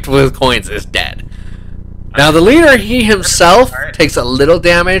sniped with coins is dead. Now the leader, he himself takes a little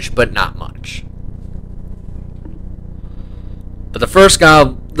damage, but not much. But the first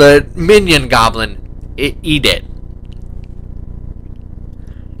the minion goblin, he did.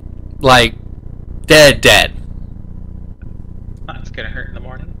 Like, dead. It's gonna hurt in the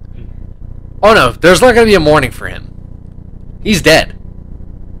morning. Oh no, there's not gonna be a morning for him. He's dead.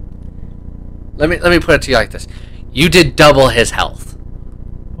 Let me put it to you like this. You did double his health.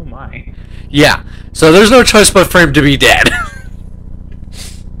 Oh my. Yeah, so there's no choice but for him to be dead.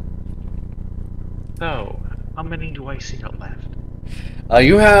 So, how many do I see out left?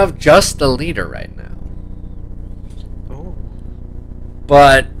 You have just the leader right now. Oh.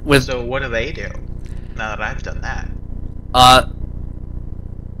 But with... So what do they do now that I've done that?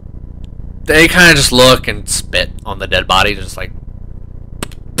 They kind of just look and spit on the dead body, just like...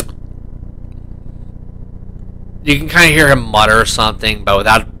 You can kind of hear him mutter something, but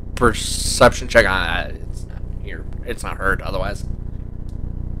without a perception check on it, it's not heard otherwise.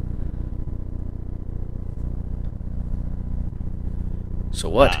 So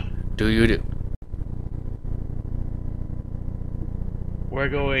what do you do? We're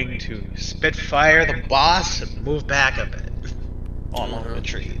going to Spitfire the boss and move back a bit along the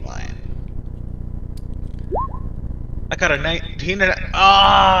tree line. I got a 19 and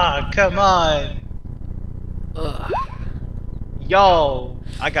come on! Ugh. Yo!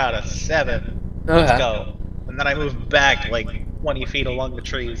 I got a 7. Okay. Let's go. And then I move back like 20 feet along the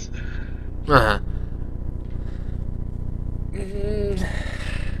trees. Uh-huh.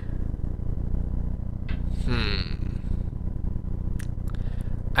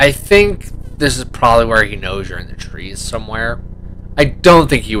 I think this is probably where he knows you're in the trees somewhere. I don't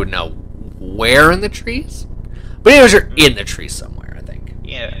think he would know where in the trees, but he knows you're in the trees somewhere, I think.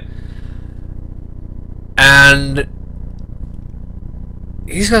 Yeah. And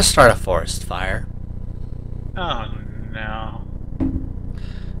he's gonna start a forest fire. Oh no.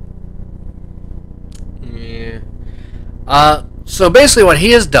 Yeah. So basically what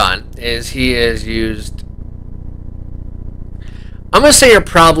he has done is he has used... I'm going to say you're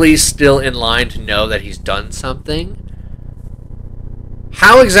probably still in line to know that he's done something.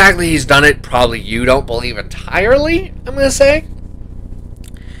 How exactly he's done it, probably you don't believe entirely, I'm going to say.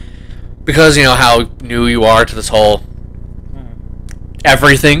 Because, how new you are to this whole...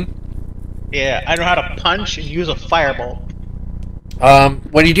 everything. Yeah, I know how to punch and use a firebolt.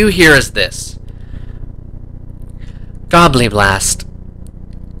 What you do here is this. Gobbly Blast.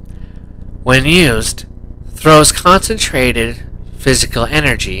 When used, throws concentrated physical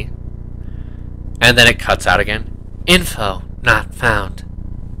energy, and then it cuts out again. Info not found.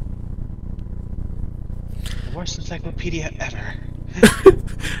 The worst encyclopedia ever.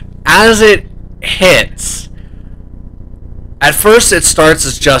 As it hits, at first it starts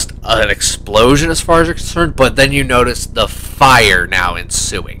as just an explosion as far as you're concerned, but then you notice the fire now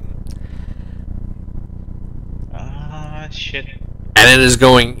ensuing. Shit. And it is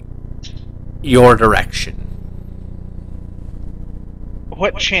going your direction.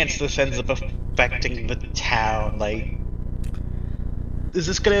 what chance this ends up affecting the town? Like, is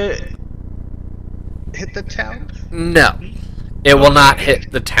this gonna hit the town? No, it will not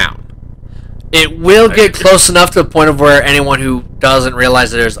hit the town. It will get close enough to the point of where anyone who doesn't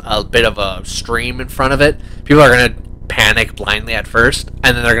realize that there's a bit of a stream in front of it, people are going to panic blindly at first,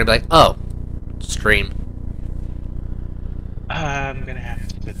 and then they're going to be like, oh, stream. I'm gonna have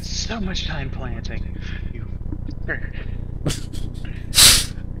to spend so much time planting. You.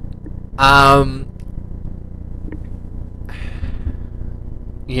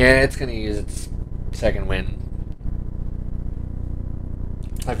 Yeah, it's going to use its second wind.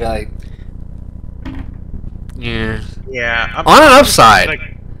 I feel like. Yeah. Yeah. On an upside.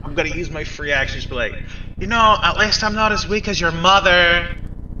 I'm gonna use my free actions to be like, you know, at least I'm not as weak as your mother.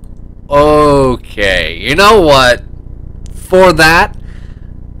 Okay, you know what? For that,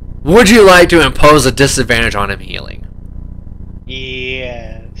 would you like to impose a disadvantage on him healing?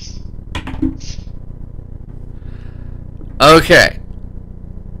 Yes. Okay.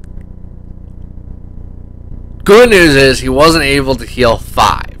 Good news is he wasn't able to heal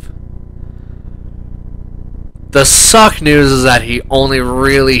 5. The suck news is that he only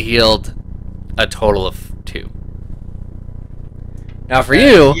really healed a total of 2. Now for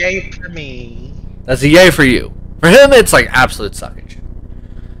you, Yay for me. that's a yay for you. For him, it's like absolute suckage.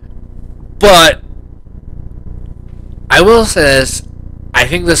 But I will say this: I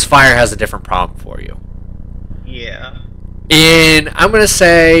think this fire has a different problem for you. Yeah. And I'm gonna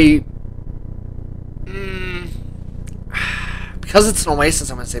say, because it's an oasis,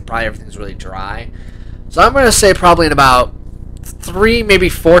 I'm gonna say probably everything's really dry. So I'm gonna say probably in about 3, maybe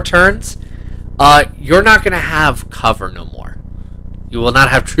 4 turns, you're not gonna have cover no more. You will not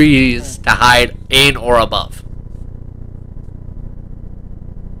have trees to hide in or above.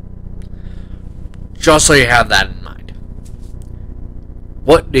 Just so you have that in mind.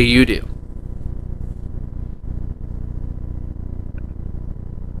 What do you do?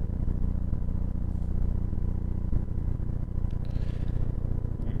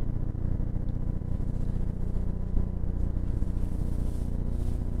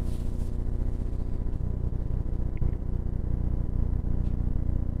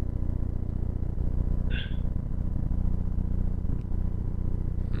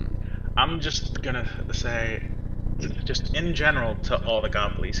 I'm just gonna say, just in general to all the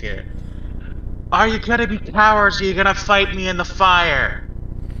goblins here, are you gonna be cowards? Are you gonna fight me in the fire?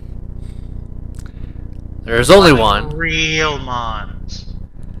 There's only one. Real mons.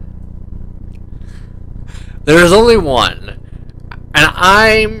 There's only one. And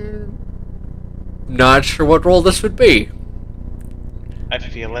I'm not sure what role this would be. I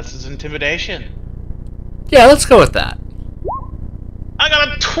feel this is intimidation. Yeah, let's go with that. I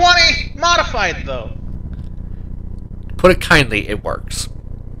got a 20 modified though. Put it kindly, it works.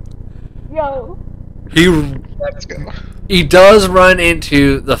 Yo. Let's go. He does run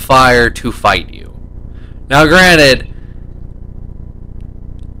into the fire to fight you. Now granted,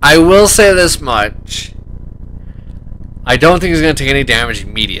 I will say this much. I don't think he's going to take any damage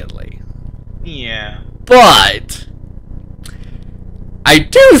immediately. Yeah. But I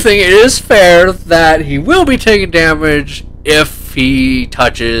do think it is fair that he will be taking damage if he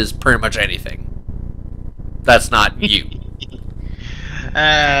touches pretty much anything. That's not you.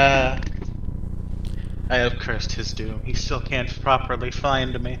 I have cursed his doom. He still can't properly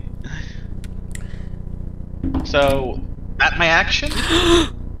find me. So, that my action?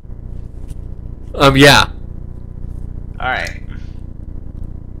 Yeah. Alright.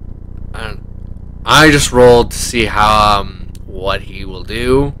 I just rolled to see how, what he will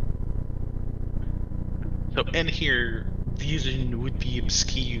do. So, in here, vision would be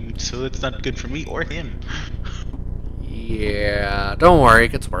obscured, so it's not good for me or him. Yeah, don't worry,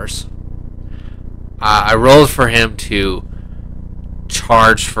 it gets worse. I rolled for him to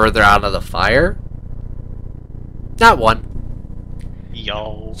charge further out of the fire. Not one.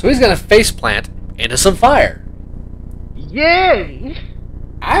 Yo. So he's gonna faceplant into some fire. Yay!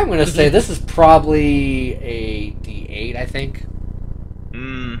 I'm gonna say this is probably a D8, I think.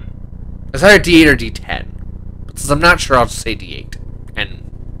 It's either D8 or D10. But since I'm not sure, I'll just say D8.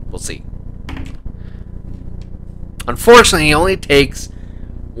 And we'll see. Unfortunately, he only takes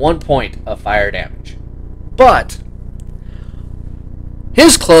 1 point of fire damage. But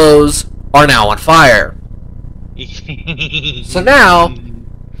his clothes are now on fire. So now,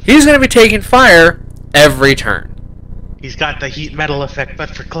 he's going to be taking fire every turn. He's got the heat metal effect, but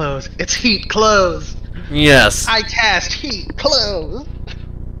for clothes. It's heat clothes! Yes. I cast heat clothes!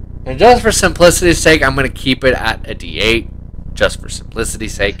 And just for simplicity's sake, I'm going to keep it at a D8. Just for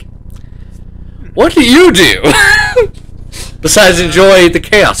simplicity's sake. What do you do? besides enjoy the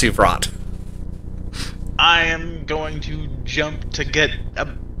chaos you've brought? I am going to jump to get a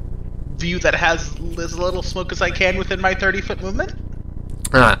view that has as little smoke as I can within my 30-foot movement.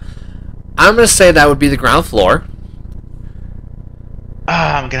 I'm going to say that would be the ground floor.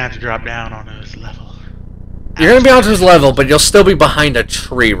 I'm gonna have to drop down on his level. You're going to be onto his level, but you'll still be behind a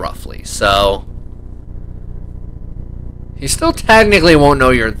tree, roughly, so... He still technically won't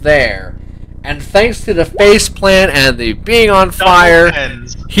know you're there. And thanks to the face plant and the being on fire,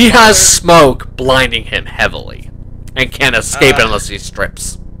 he has smoke blinding him heavily. And can't escape unless he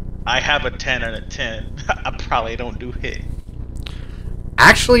strips. I have a 10 and a 10. I probably don't do hit.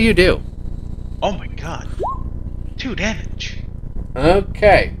 Actually, you do. Oh my god. 2 damage.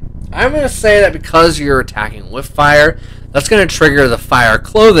 Okay. I'm going to say that because you're attacking with fire, that's going to trigger the fire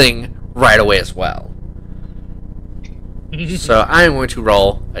clothing right away as well. So I'm going to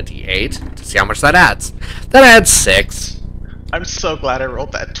roll a d8 to see how much that adds. That adds 6. I'm so glad I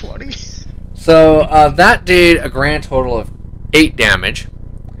rolled that 20. So that did a grand total of 8 damage.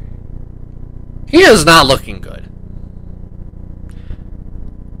 He is not looking good.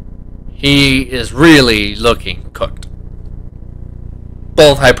 He is really looking cooked.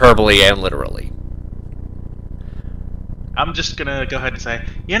 Both hyperbole and literally. I'm just gonna go ahead and say,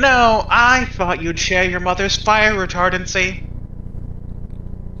 you know, I thought you'd share your mother's fire retardancy.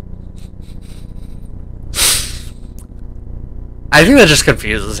 I think that just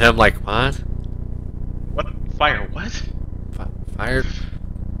confuses him, like, what? What? Fire what? Fire...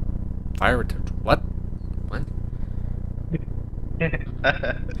 Fire... What? What?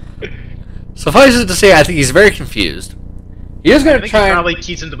 Suffice it to say, I think he's very confused. He is I going to think try he and... probably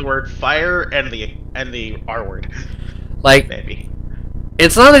keys into the word fire and the R word. Like, Maybe.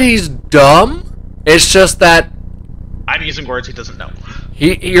 it's not that he's dumb, it's just that... I'm using words he doesn't know.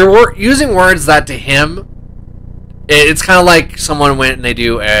 You're using words that to him... It's kind of like someone went and they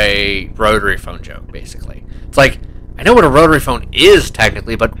do a rotary phone joke, basically. It's like, I know what a rotary phone is,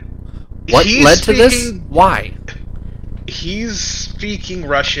 technically, but what led to this? Why? He's speaking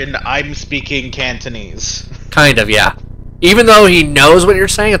Russian, I'm speaking Cantonese. Kind of, yeah. Even though he knows what you're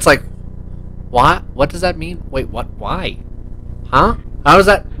saying, it's like, what? What does that mean? Wait, what? Why? Huh? How does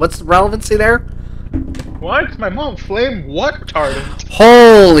that... What's the relevancy there? What? My mom flame what retardant?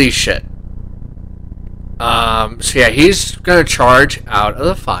 Holy shit. So yeah, he's gonna charge out of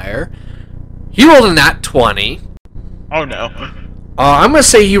the fire. He rolled a nat 20. Oh no. I'm gonna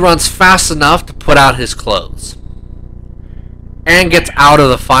say he runs fast enough to put out his clothes. And gets out of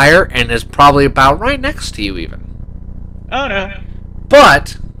the fire and is probably about right next to you even. Oh no.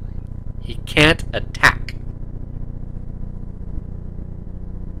 But he can't attack.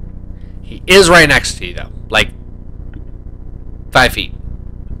 He is right next to you though. Like 5 feet.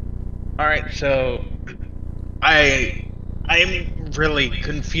 Alright, so I'm really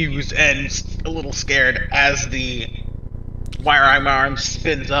confused and a little scared as the wire arm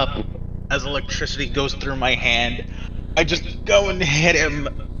spins up as electricity goes through my hand. I just go and hit him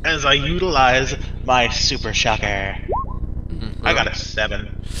as I utilize my super shocker. Mm-hmm. I got a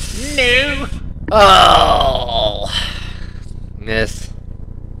 7. No! Oh, miss.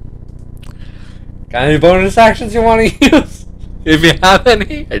 Got any bonus actions you want to use? If you have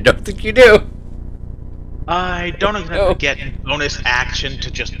any, I don't think you do. I don't exactly get bonus action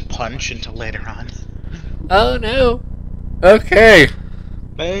to just punch until later on. Oh no. Okay.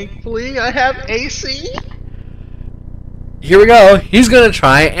 Thankfully, I have AC. Here we go. He's gonna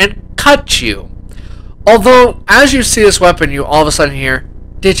try and cut you. Although, as you see this weapon, you all of a sudden hear,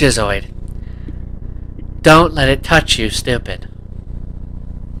 Digizoid. Don't let it touch you, stupid.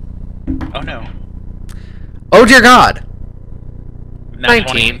 Oh no. Oh dear God. 19.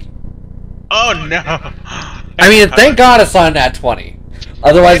 19. Oh no. I mean, thank God it's not nat 20.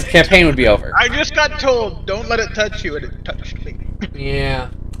 Otherwise, the campaign would be over. I just got told, don't let it touch you, and it touched me. Yeah.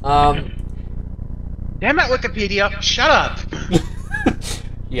 Damn it, Wikipedia! Shut up!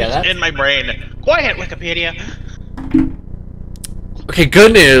 Yeah, it's that's... in my brain. Quiet, Wikipedia! Okay,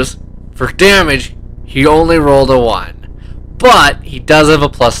 good news. For damage, he only rolled a 1. But, he does have a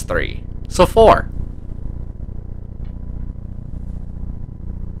 +3. So 4.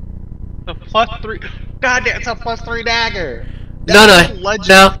 The +3. God damn, it's a +3 dagger! No.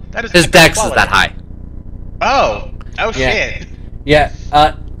 That is His dex is quality. that high. Oh Yeah. shit. Yeah,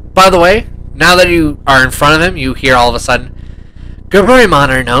 by the way, now that you are in front of him, you hear all of a sudden, Gaburimon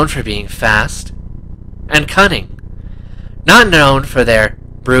are known for being fast and cunning, not known for their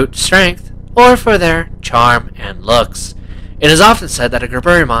brute strength or for their charm and looks. It is often said that a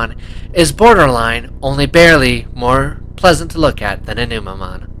Gaburimon is borderline, only barely more pleasant to look at than a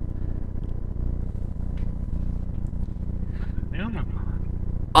Numamon.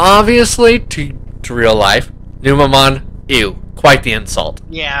 Obviously, to real life, Numamon, ew, quite the insult.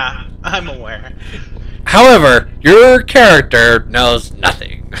 Yeah, I'm aware. However, your character knows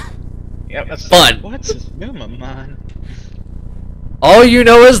nothing. Yep, that's Fun. What's his Numamon? All you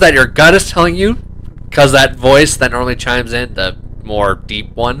know is that your gut is telling you, because that voice that normally chimes in, the more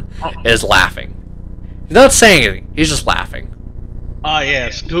deep one, is laughing. He's not saying anything, he's just laughing. Ah,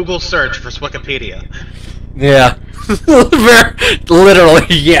 yes. Google search for Wikipedia. Yeah. Literally,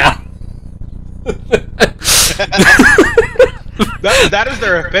 yeah. That is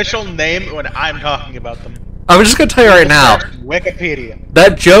their official name when I'm talking about them. I'm just gonna tell you right now, Wikipedia.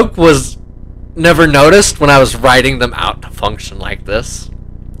 that joke was never noticed when I was writing them out to function like this.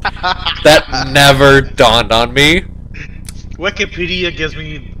 That never dawned on me. Wikipedia gives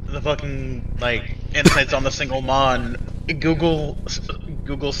me the fucking, like, insights on the single mon. Google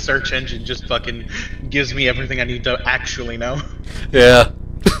search engine just fucking gives me everything I need to actually know. Yeah.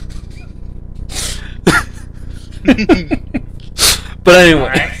 But anyway,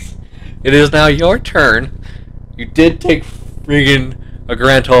 Alright. it is now your turn. You did take friggin' a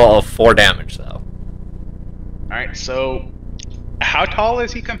grand total of 4 damage, though. Alright, so how tall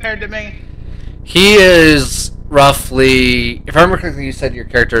is he compared to me? He is roughly, if I remember correctly, you said your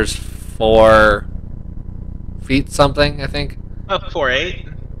character is 4 feet something, I think?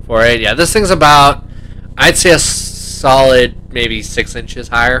 4'8". 4'8", yeah. This thing's about, I'd say a solid maybe 6 inches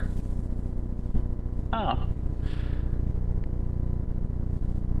higher. Oh.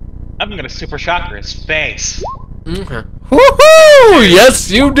 I'm gonna super shocker his face. Okay. Woohoo!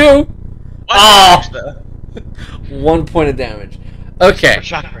 Yes, you do! What Oh! damage, though? 1 point of damage. Okay. Super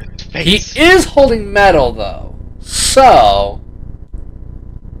shocker his He face. is holding metal, though. So,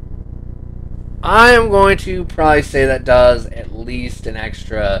 I am going to probably say that does at least an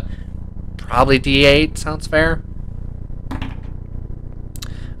extra, probably D8. Sounds fair?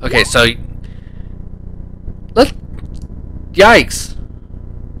 Okay, so, let's, yikes.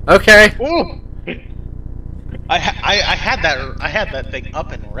 Okay. Ooh. I had that thing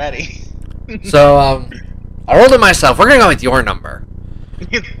up and ready. So, I rolled it myself. We're gonna go with your number.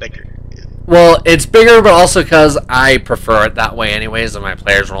 It's bigger. Well, it's bigger, but also because I prefer it that way anyways, and my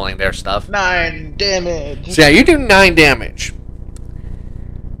players rolling their stuff. 9 damage. So yeah, you do 9 damage.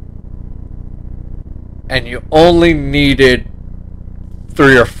 And you only needed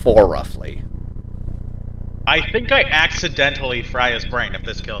 3 or 4, roughly. I think I accidentally fry his brain if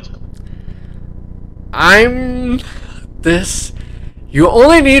this kills him. You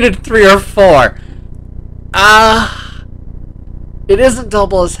only needed 3 or 4. It isn't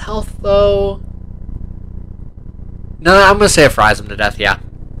double his health, though. No, I'm gonna say it fries him to death, yeah.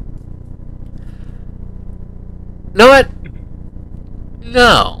 Know what?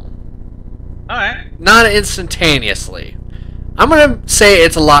 No. Alright. Not instantaneously. I'm gonna say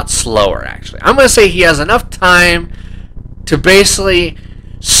it's a lot slower, actually. I'm gonna say he has enough time to basically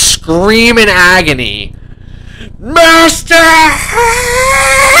scream in agony, Master!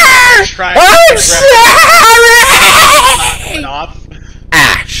 I'm sorry! Off.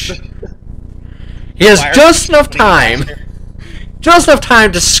 Ash. He has just enough time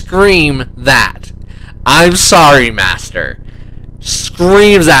to scream that. I'm sorry, Master.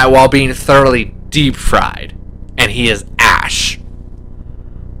 Screams that while being thoroughly deep fried. And he is Ash.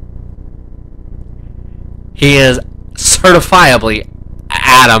 He is certifiably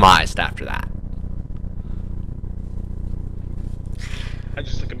atomized after that. I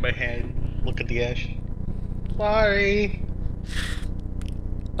just look at my hand, look at the ash. Sorry.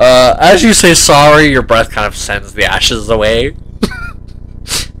 As you say sorry, your breath kind of sends the ashes away.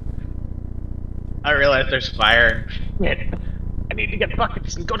 I realize there's fire. Shit. I need to get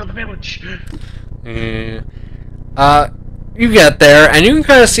buckets and go to the village. You get there, and you can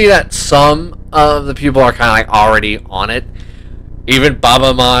kind of see that some of the people are kind of like already on it. Even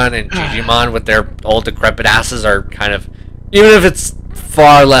Babamon and Digimon with their old decrepit asses are kind of, even if it's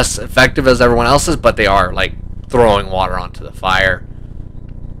far less effective as everyone else's, but they are like throwing water onto the fire.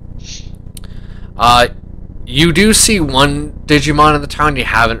 You do see one Digimon in the town you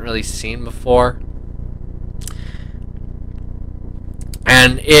haven't really seen before.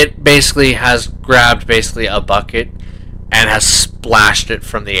 And it basically has grabbed basically a bucket and has splashed it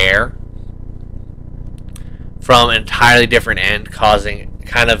from the air from an entirely different end, causing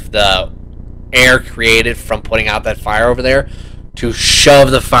kind of the air created from putting out that fire over there to shove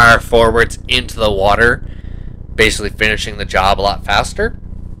the fire forwards into the water, basically finishing the job a lot faster.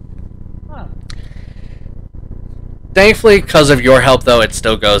 Huh. Thankfully, because of your help, though, it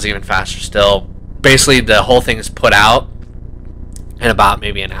still goes even faster still. Basically, the whole thing is put out in about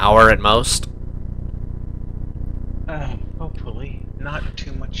maybe an hour at most. Hopefully, not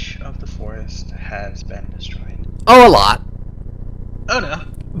too much much of the forest has been destroyed? Oh, a lot. Oh no.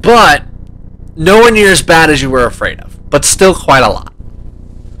 But nowhere near as bad as you were afraid of. But still quite a lot.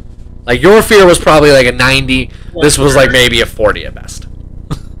 Like, your fear was probably like a 90. This was like maybe a 40 at best.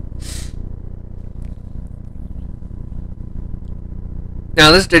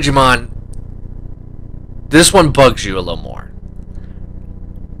 Now, this Digimon, this one bugs you a little more.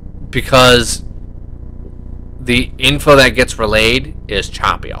 Because the info that gets relayed is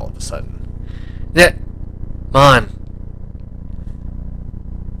choppy all of a sudden. That, Mon.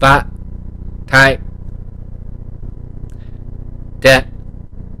 Ba. Tai. Det.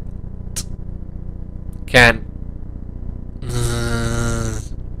 Can.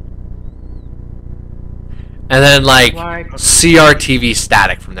 And then, like, CRTV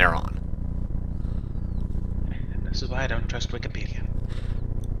static from there on. This is why I don't trust Wikipedia.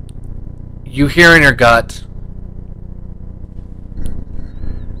 You hear in your gut,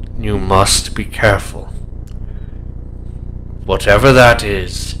 you must be careful. Whatever that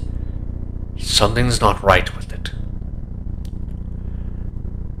is, something's not right with it.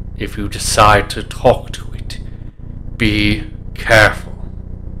 If you decide to talk to it, be careful.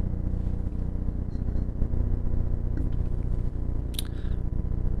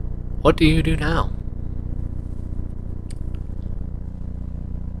 What do you do now?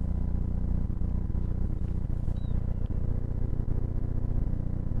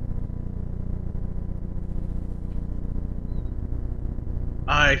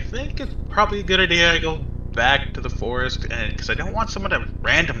 I think it's probably a good idea I go back to the forest, and because I don't want someone at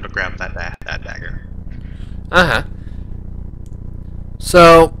random to grab that dagger. Uh-huh.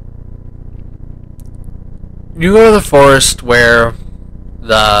 So, you go to the forest where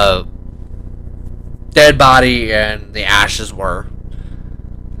the dead body and the ashes were.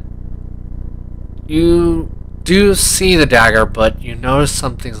 You do see the dagger, but you notice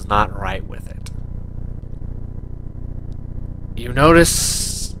something's not right with it. You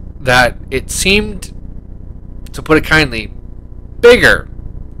notice that it seemed, to put it kindly, bigger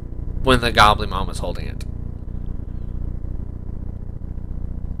when the Goblin Mom was holding it.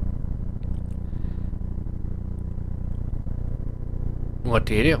 What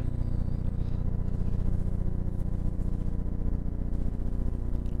do you do?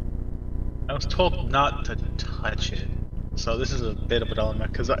 I was told not to touch it, so this is a bit of a dilemma,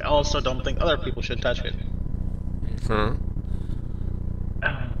 because I also don't think other people should touch it. Hmm.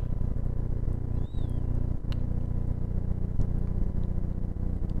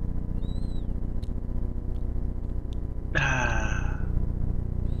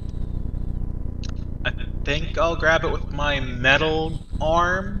 I think I'll grab it with my metal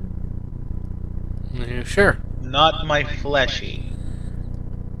arm, Sure. not my fleshy.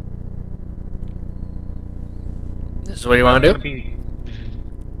 This is what you want to do?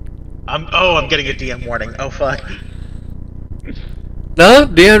 I'm getting a DM warning. Oh fuck. No,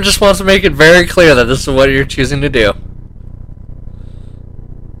 DM just wants to make it very clear that this is what you're choosing to do.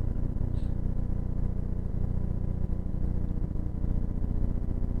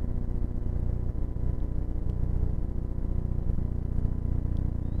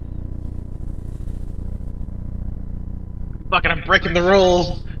 Fucking, I'm breaking the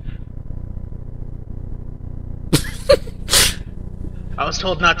rules. I was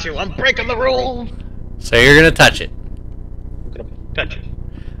told not to. I'm breaking the rules. So you're gonna touch it. I'm gonna touch it.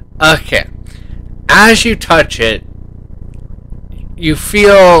 Okay. As you touch it, you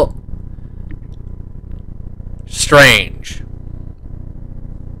feel strange.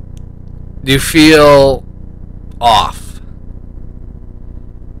 You feel off.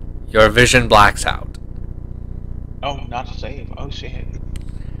 Your vision blacks out. Oh, not to save. Oh shit.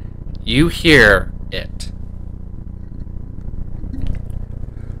 You hear it.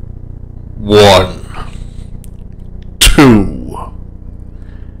 1, 2,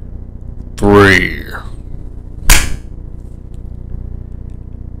 3.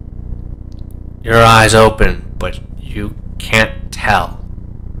 Your eyes open, but you can't tell.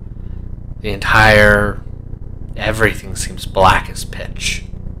 Everything seems black as pitch.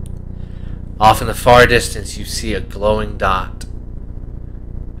 Off in the far distance, you see a glowing dot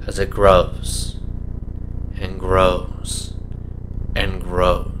as it grows and grows and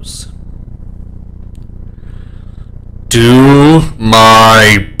grows. Do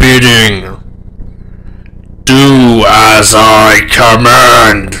my bidding. Do as I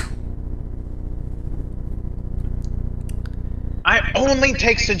command. I only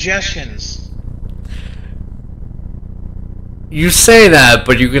take suggestions. You say that,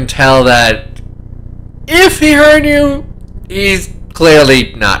 but you can tell that if he heard you, he's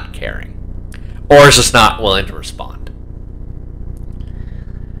clearly not caring. Or is just not willing to respond.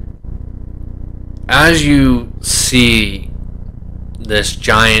 As you see this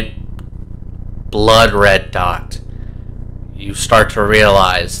giant blood red dot, you start to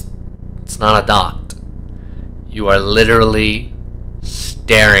realize it's not a dot. You are literally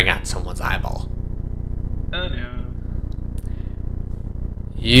staring at someone's eyeball. Oh no.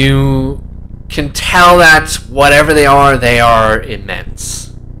 You can tell that whatever they are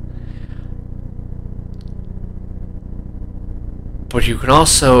immense. But you can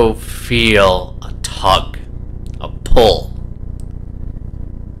also feel a tug, a pull.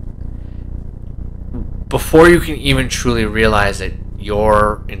 Before you can even truly realize it,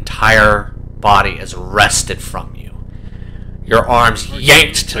 your entire body is wrested from you. Your arms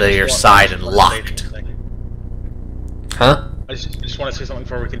yanked to your side and locked. Huh? I just want to say something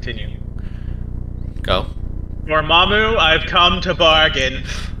before we continue. Go. Dormammu, I've come to bargain.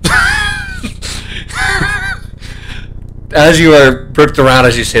 As you are gripped around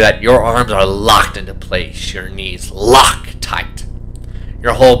as you say that, your arms are locked into place. Your knees lock tight.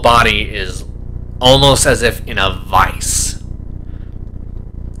 Your whole body is almost as if in a vice.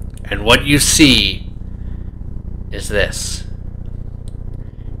 And what you see is this.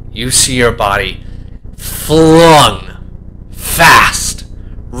 You see your body flung fast,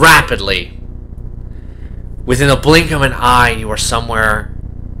 rapidly. Within a blink of an eye, you are somewhere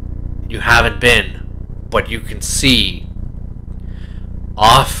you haven't been, but you can see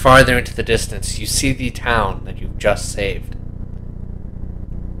off farther into the distance. You see the town that you've just saved.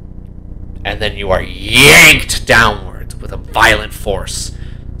 And then you are yanked downwards with a violent force,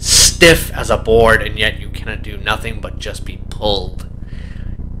 stiff as a board, and yet you cannot do nothing but just be pulled.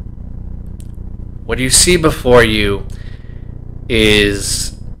 What you see before you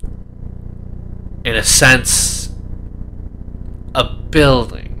is, in a sense, a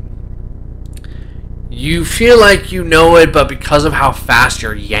building. You feel like you know it, but because of how fast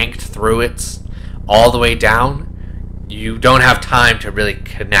you're yanked through it all the way down, you don't have time to really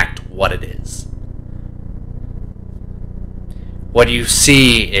connect what it is. What you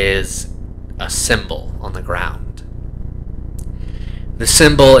see is a symbol on the ground. The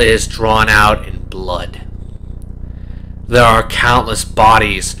symbol is drawn out in blood. There are countless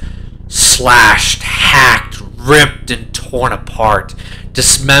bodies slashed, hacked, ripped, and torn apart.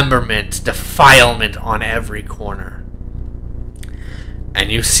 Dismemberment, defilement on every corner.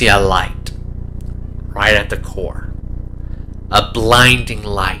 And you see a light right at the core. A blinding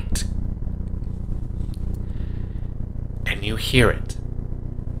light. And you hear it.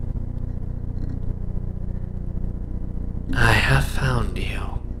 I have found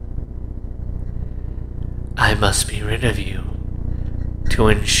you. I must be rid of you to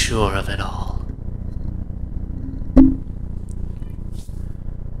ensure of it all.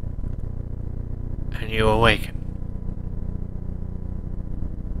 And you awaken.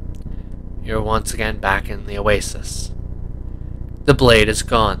 You're once again back in the oasis. The blade is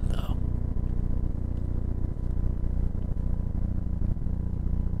gone, though.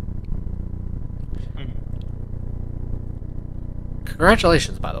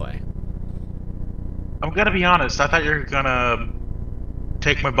 Congratulations, by the way. I'm gonna be honest, I thought you were gonna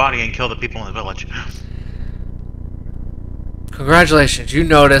take my body and kill the people in the village. Congratulations, you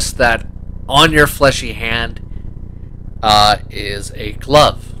noticed that on your fleshy hand is a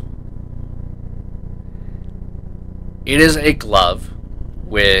glove. It is a glove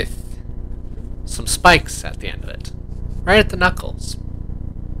with some spikes at the end of it, right at the knuckles.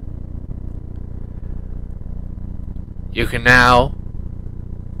 You can now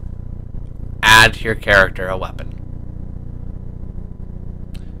add to your character a weapon.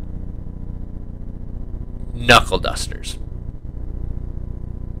 Knuckle dusters.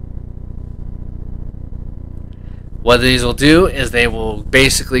 What these will do is they will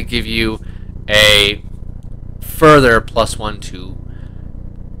basically give you a further +1 to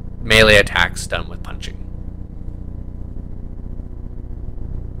melee attacks done with punching.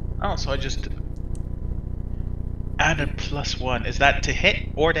 Oh, so I just added +1. Is that to hit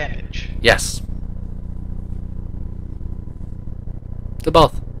or damage? Yes. To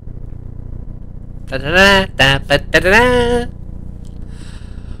both. Da-da-da-da-da-da-da.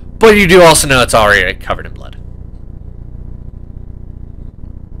 But you do also know it's already covered in blood.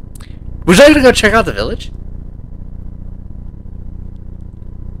 Would you like to go check out the village?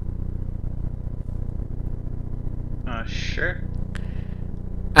 Sure.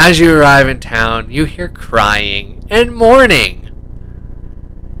 As you arrive in town, you hear crying and mourning.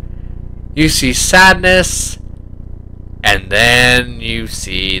 You see sadness, and then you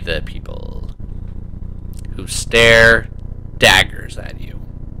see the people who stare daggers at you.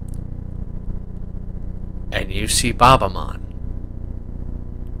 And you see Babamon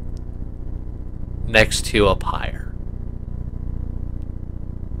next to a pyre.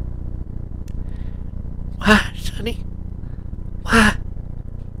 Why, Sonny? Why?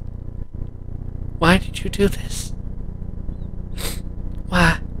 Why did you do this?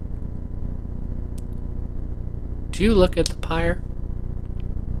 Why? Do you look at the pyre?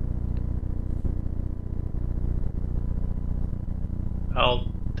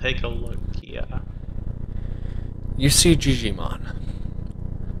 I'll take a look, yeah. You see Digimon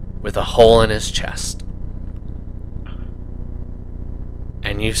with a hole in his chest.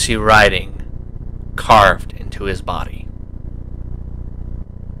 And you see writing carved into his body.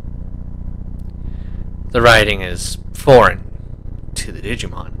 The writing is foreign to the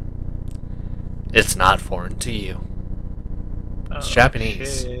Digimon. It's not foreign to you. It's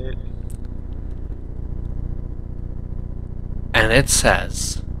Japanese. Shit. And it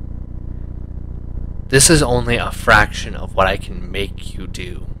says, "This is only a fraction of what I can make you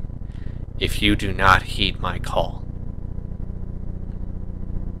do if you do not heed my call."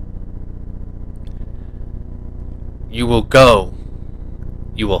 You will go,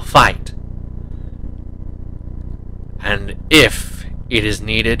 you will fight, and if it is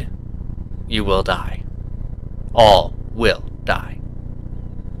needed, you will die. All will die.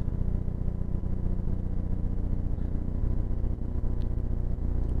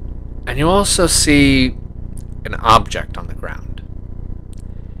 And you also see an object on the ground.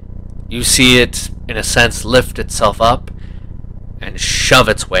 You see it, in a sense, lift itself up and shove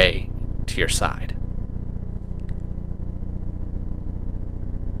its way to your side.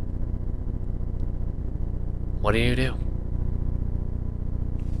 What do you do?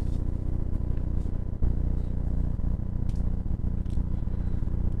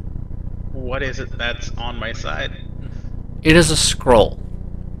 What is it that's on my side? It is a scroll.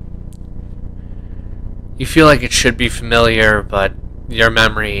 You feel like it should be familiar, but your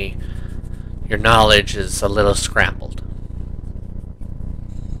memory, your knowledge is a little scrambled.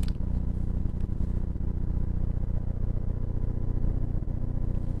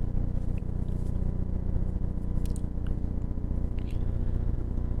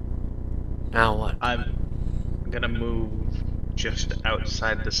 Now what? I'm gonna move just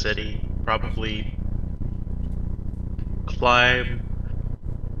outside the city, probably climb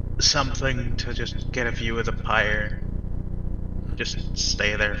something to just get a view of the pyre. Just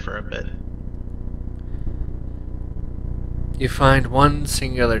stay there for a bit. You find one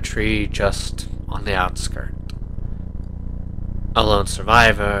singular tree just on the outskirt. A lone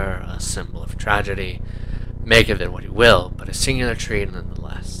survivor, a symbol of tragedy. Make of it what you will, but a singular tree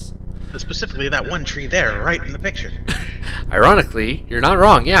nonetheless. Specifically that one tree there, right in the picture. Ironically, you're not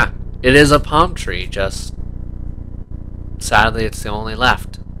wrong, yeah. It is a palm tree, just sadly it's the only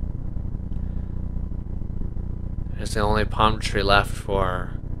left. It's the only palm tree left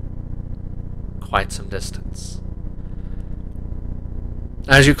for quite some distance.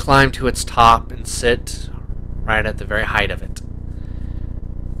 As you climb to its top and sit right at the very height of it,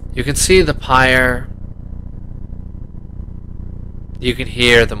 you can see the pyre. You can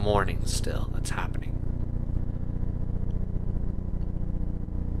hear the mourning still that's happening.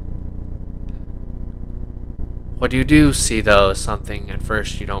 What you do see, though, is something at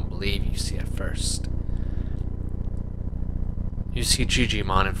first you don't believe you see at first. You see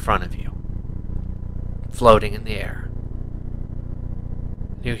Digimon in front of you, floating in the air.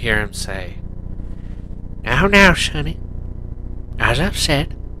 You hear him say, Now, Sonny. As I've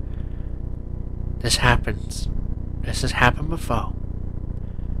said, this happens. This has happened before.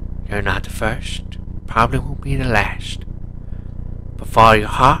 You're not the first, probably won't be the last. But follow your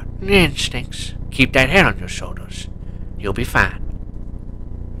heart and your instincts. Keep that head on your shoulders. You'll be fine."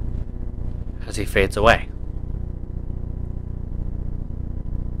 As he fades away.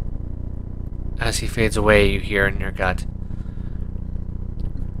 As he fades away, you hear in your gut,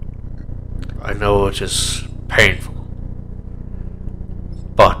 "I know it is painful,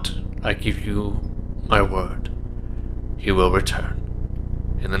 but I give you my word. He will return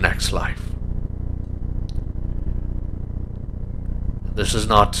in the next life. This is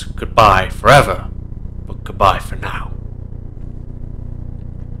not goodbye forever, but goodbye for now.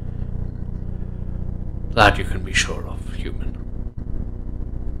 That you can be sure of, human."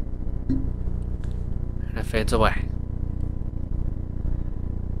 And it fades away.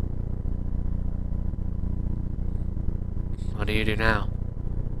 What do you do now?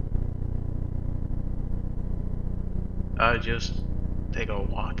 I just take a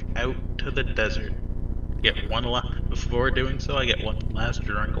walk out to the desert. Get one before doing so, I get one last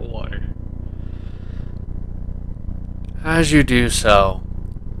drink of water. As you do so,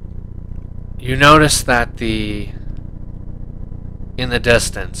 you notice that in the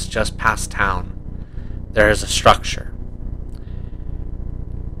distance, just past town, there is a structure.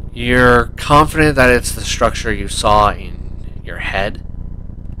 You're confident that it's the structure you saw in your head,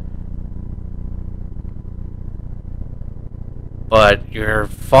 but you're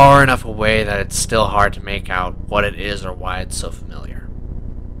far enough away that it's still hard to make out what it is or why it's so familiar.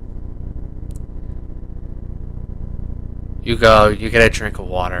 You go, you get a drink of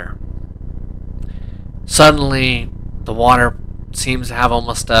water. Suddenly, the water seems to have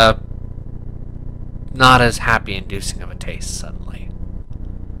almost a not as happy inducing of a taste suddenly.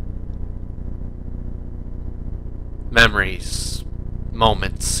 Memories,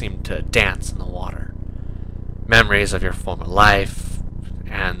 moments seem to dance in the water. Memories of your former life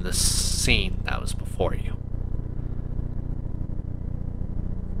and the scene that was before you.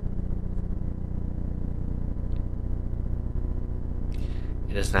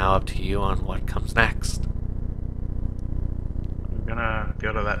 It is now up to you on what comes next. I'm gonna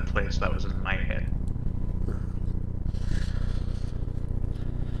go to that place that was in my head.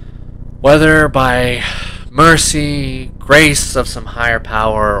 Whether by mercy, grace of some higher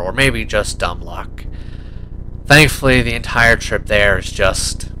power, or maybe just dumb luck, thankfully the entire trip there is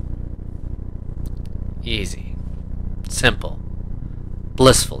just easy, simple,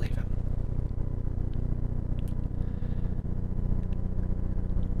 blissful even.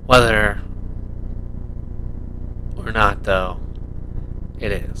 Whether or not, though,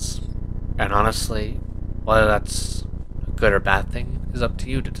 it is. And honestly, whether that's a good or bad thing is up to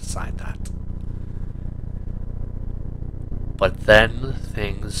you to decide that. But then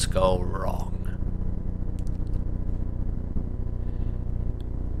things go wrong.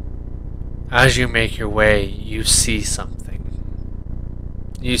 As you make your way, you see something.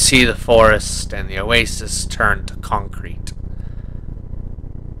 You see the forest and the oasis turn to concrete.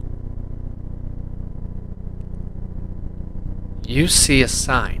 You see a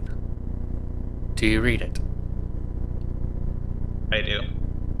sign. Do you read it? I do.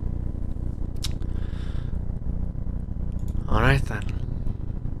 Alright then.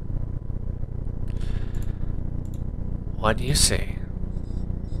 What you see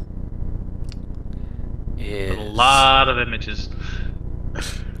is A lot of images.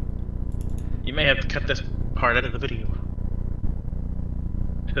 You may have to cut this part out of the video.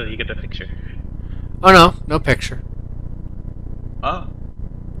 Until you get the picture. Oh no, no picture. Oh.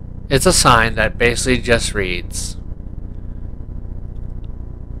 It's a sign that basically just reads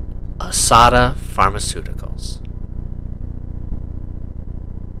Asada Pharmaceuticals.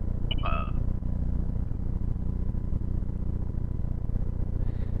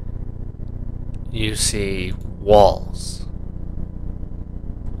 You see walls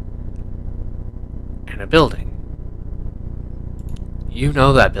and a building. You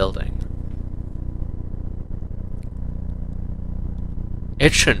know that building.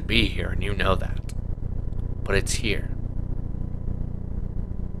 It shouldn't be here, and you know that. But it's here.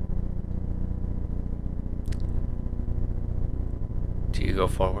 Do you go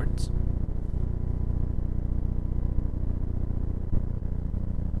forwards?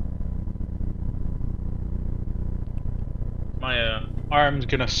 My arm's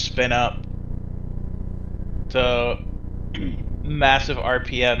gonna spin up to massive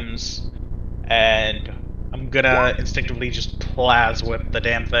RPMs, and I'm gonna instinctively just plaz whip the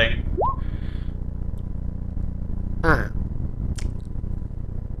damn thing. I'm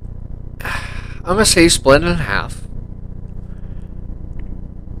gonna say you split it in half.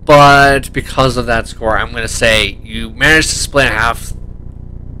 But because of that score, I'm gonna say you managed to split it in half,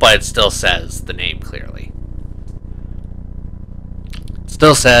 but it still says the name clearly. It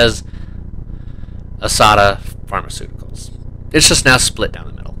still says Asada Pharmaceuticals. It's just now split down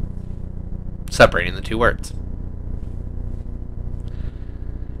the middle, separating the two words.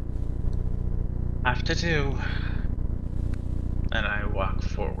 After two. And I walk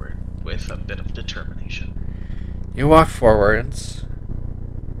forward with a bit of determination. You walk forwards.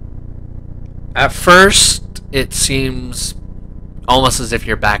 At first, it seems almost as if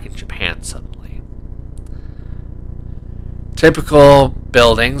you're back in Japan suddenly. Typical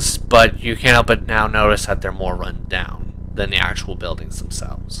buildings, but you can't help but now notice that they're more run down than the actual buildings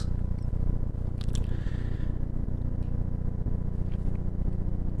themselves.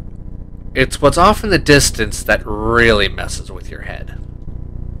 It's what's off in the distance that really messes with your head.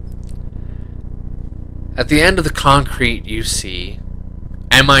 At the end of the concrete you see,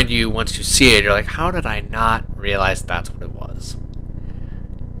 and mind you, once you see it, you're like, how did I not realize that's what it was?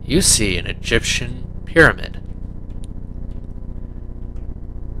 You see an Egyptian pyramid.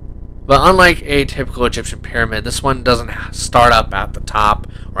 But unlike a typical Egyptian pyramid, this one doesn't start up at the top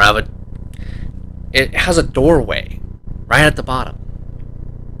or have a... It has a doorway right at the bottom.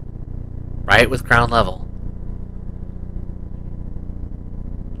 Right with ground level.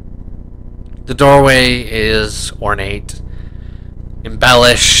 The doorway is ornate,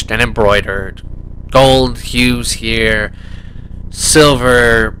 embellished and embroidered. Gold hues here,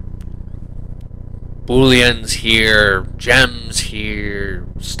 silver bullions here, gems here,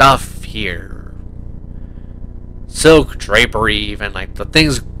 stuff here. Silk drapery, even, like, the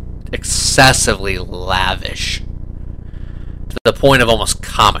thing's excessively lavish to the point of almost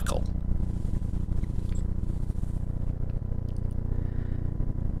comical.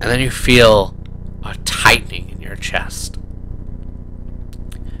 And then you feel a tightening in your chest.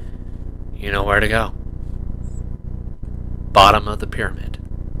 You know where to go. Bottom of the pyramid.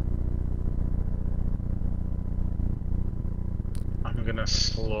 I'm gonna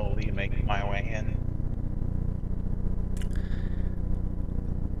slowly make my way in.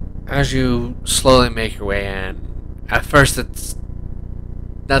 As you slowly make your way in, at first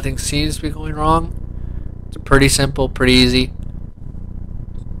nothing seems to be going wrong. It's pretty simple, pretty easy.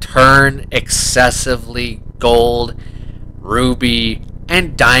 Turn excessively gold, ruby,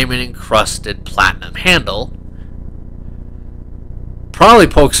 and diamond encrusted platinum handle. Probably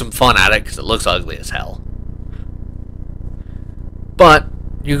poke some fun at it because it looks ugly as hell. But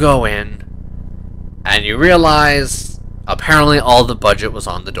you go in and you realize apparently all the budget was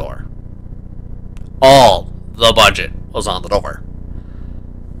on the door. All the budget was on the door.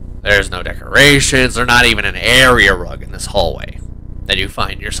 There's no decorations, there's not even an area rug in this hallway that you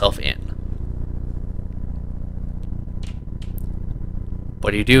find yourself in.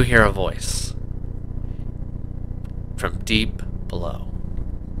 But you do hear a voice from deep below.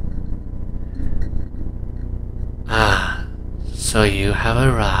 Ah, so you have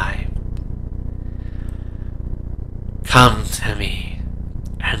arrived. Come to me,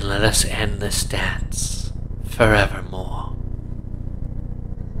 and let us end this dance forevermore.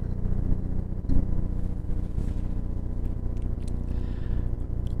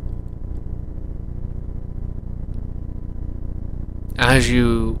 As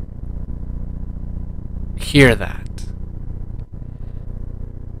you hear that,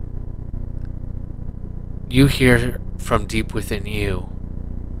 you hear from deep within you,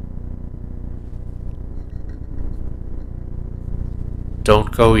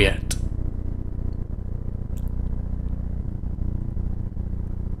 don't go yet.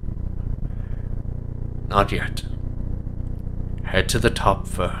 Not yet. Head to the top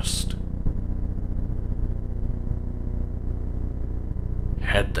first.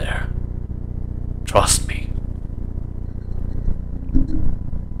 Head there. Trust me.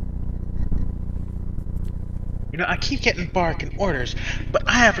 You know, I keep getting barking orders, but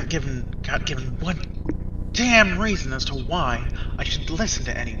I haven't got given one damn reason as to why I should listen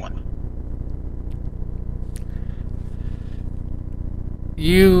to anyone.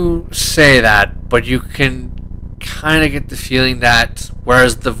 You say that, but you can kind of get the feeling that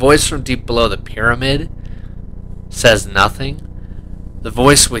whereas the voice from deep below the pyramid says nothing, the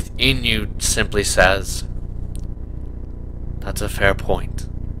voice within you simply says, "That's a fair point.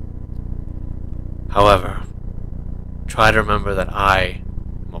 However, try to remember that I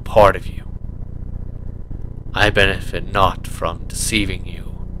am a part of you. I benefit not from deceiving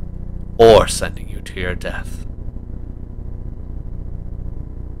you or sending you to your death."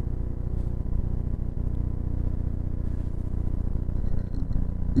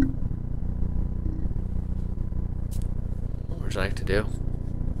 What would you like to do?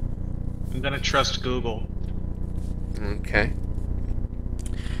 I'm gonna trust Google. Okay.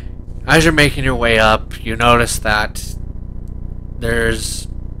 As you're making your way up, you notice that there's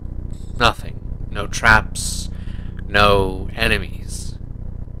nothing. No traps, no enemies.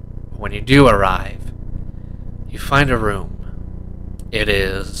 When you do arrive, you find a room. It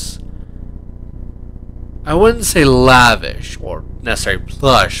is, I wouldn't say lavish or necessarily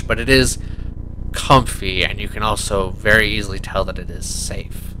plush, but it is comfy, and you can also very easily tell that it is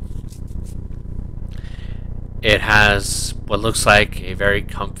safe. It has what looks like a very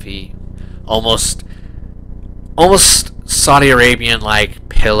comfy, almost Saudi Arabian-like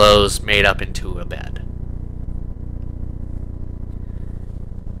pillows made up into a bed.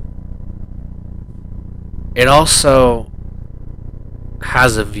 It also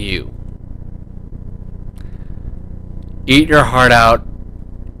has a view. Eat your heart out,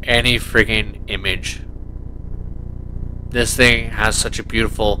 any friggin' image. This thing has such a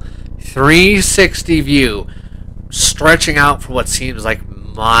beautiful 360 view, stretching out for what seems like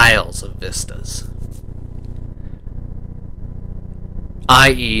miles of vistas.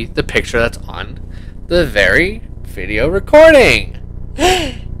 I.e., the picture that's on the very video recording.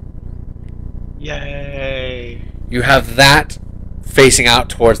 Yay! You have that facing out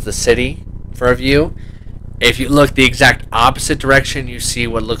towards the city for a view. If you look the exact opposite direction, you see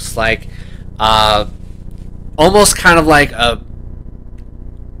what looks like Almost kind of like a,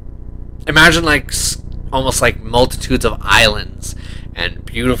 imagine like almost like multitudes of islands and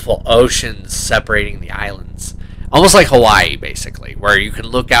beautiful oceans separating the islands. Almost like Hawaii, basically, where you can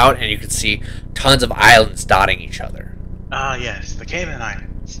look out and you can see tons of islands dotting each other. Ah, yes, the Cayman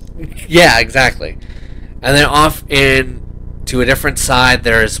Islands. Yeah, exactly. And then off in to a different side,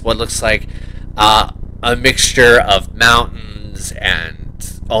 there's what looks like a mixture of mountains and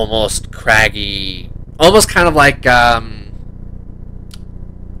almost craggy, almost kind of like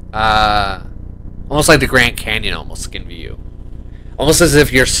almost like the Grand Canyon, almost in view, almost as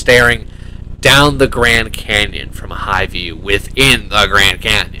if you're staring down the Grand Canyon from a high view within the Grand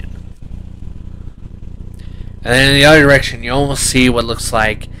Canyon. And then in the other direction, you almost see what looks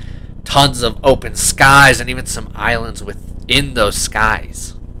like tons of open skies and even some islands within those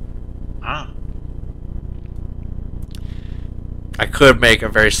skies. Ah. I could make a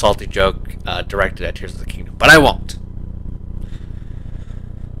very salty joke directed at Tears of the Kingdom, but I won't.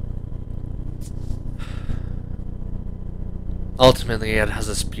 Ultimately, it has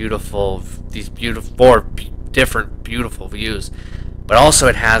these beautiful, four different beautiful views, but also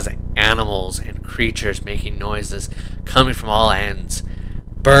it has animals and creatures making noises coming from all ends,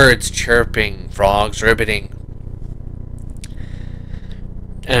 birds chirping, frogs ribbiting,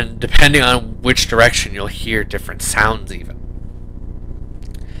 and depending on which direction, you'll hear different sounds even.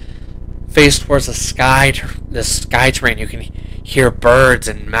 Faced towards the sky terrain, you can hear birds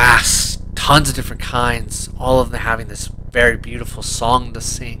en masse, tons of different kinds, all of them having this very beautiful song to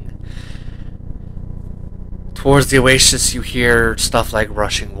sing. Towards the oasis, you hear stuff like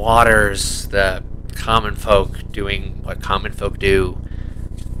rushing waters, the common folk doing what common folk do,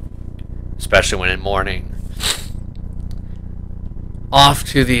 especially when in mourning. Off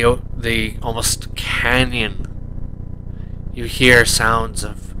to the almost canyon, you hear sounds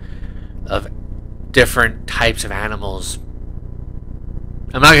of different types of animals.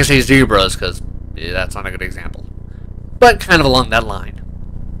 I'm not gonna say zebras because that's not a good example, but kind of along that line.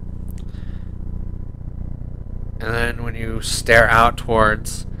 And then when you stare out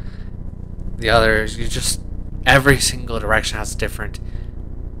towards the others, every single direction has different,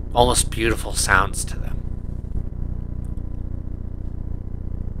 almost beautiful sounds to them.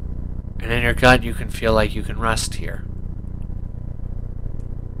 And in your gut, you can feel like you can rest here.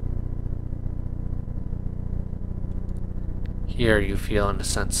 Here you feel, in a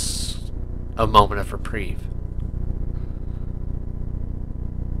sense, a moment of reprieve.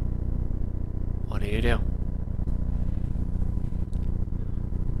 What do you do?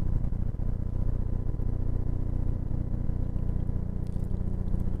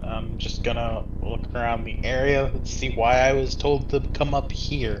 I'm just gonna look around the area and see why I was told to come up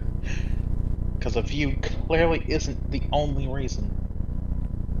here. Because a view clearly isn't the only reason.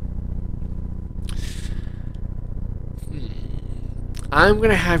 I'm going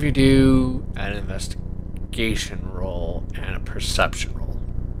to have you do an investigation roll and a perception roll.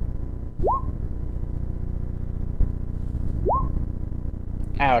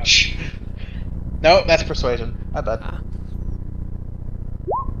 Ouch. No, that's persuasion. I bet.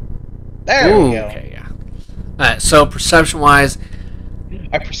 There we go. Okay, yeah. Alright, so perception-wise...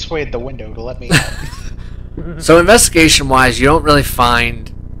 I persuade the window to let me out. So investigation-wise, you don't really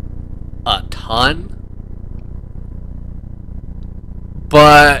find a ton.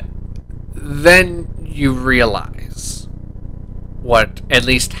 But then you realize what at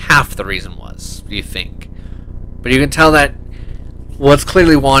least half the reason was, you think. But you can tell that what's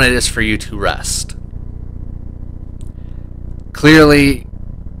clearly wanted is for you to rest. Clearly,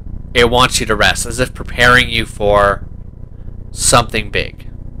 it wants you to rest, as if preparing you for something big.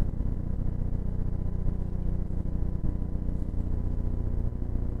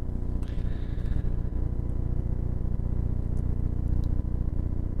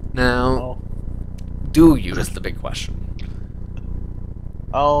 Now, do you is the big question.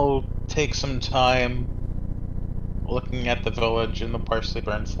 I'll take some time looking at the village in the partially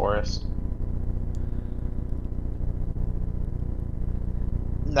burned forest.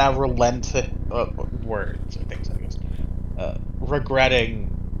 Now words or things, I guess.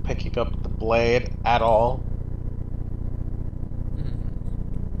 Regretting picking up the blade at all.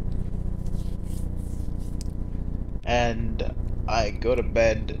 And I go to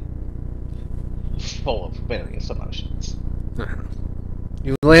bed full of various emotions.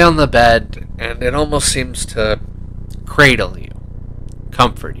 You lay on the bed, and it almost seems to cradle you,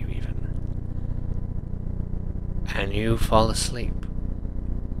 comfort you even. And you fall asleep.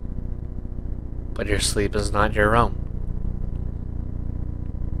 But your sleep is not your own.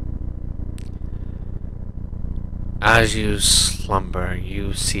 As you slumber,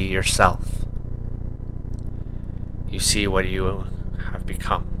 you see yourself you see what you have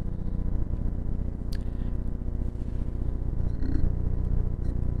become.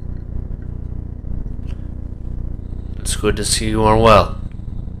 It's good to see you are well,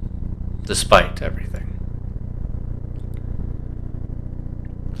 despite everything.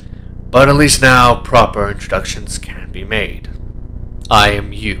 But at least now proper introductions can be made. I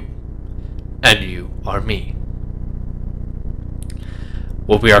am you, and you are me.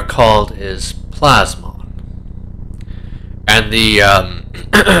 What we are called is Plasmon. And the,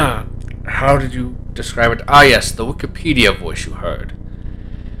 how did you describe it? Ah yes, the Wikipedia voice you heard.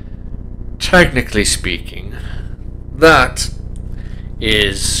 Technically speaking, that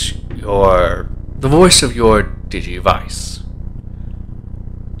is the voice of your Digivice.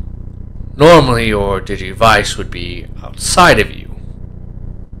 Normally your Digivice would be outside of you,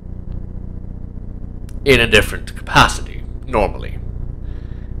 in a different capacity, normally.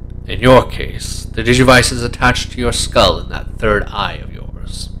 In your case, the Digivice is attached to your skull in that third eye of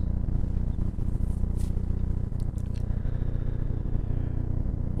yours.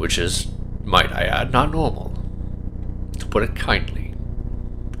 Which is, might I add, not normal, to put it kindly.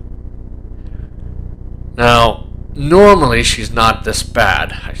 Now, normally she's not this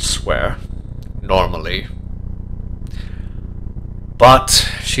bad, I swear. Normally. But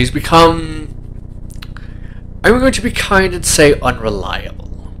she's become, I'm going to be kind and say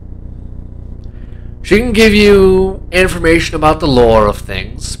unreliable. She can give you information about the lore of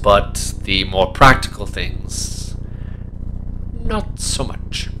things, but the more practical things, not so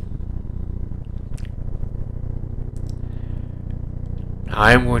much. Now,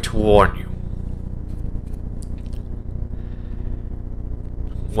 I am going to warn you.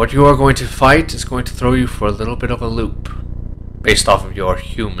 What you are going to fight is going to throw you for a little bit of a loop, based off of your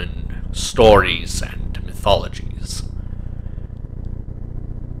human stories and mythologies.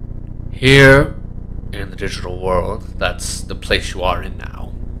 Here, in the digital world, that's the place you are in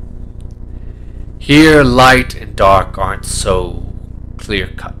now. Here, light and dark aren't so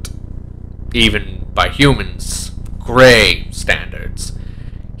clear-cut, even by humans' gray standards.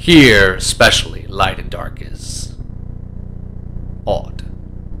 Here, especially, light and dark is odd.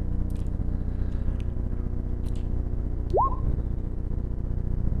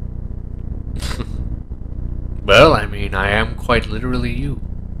 Well, I mean, I am quite literally you,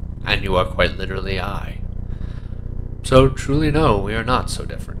 and you are quite literally I. So, truly no, we are not so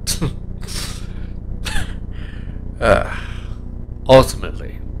different.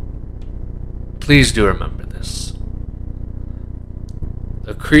 Ultimately, please do remember this.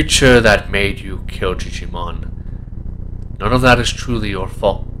 The creature that made you kill Digimon, none of that is truly your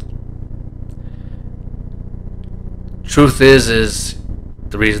fault. Truth is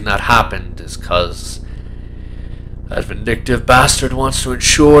the reason that happened is because that vindictive bastard wants to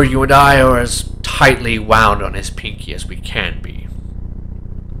ensure you and I are as tightly wound on his pinky as we can be.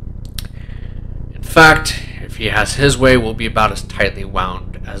 In fact, if he has his way, we'll be about as tightly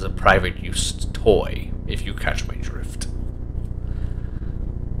wound as a private use toy, if you catch my drift.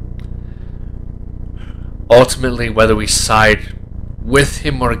 Ultimately, whether we side with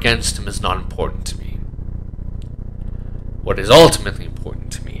him or against him is not important to me. What is ultimately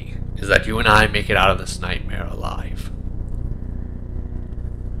important to me is that you and I make it out of this nightmare alive.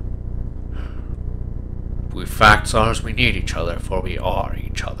 We facts are as we need each other, for we are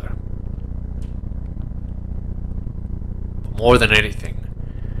each other. But more than anything,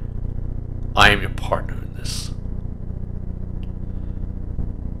 I am your partner in this.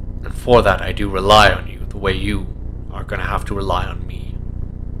 And for that, I do rely on you the way you are going to have to rely on me.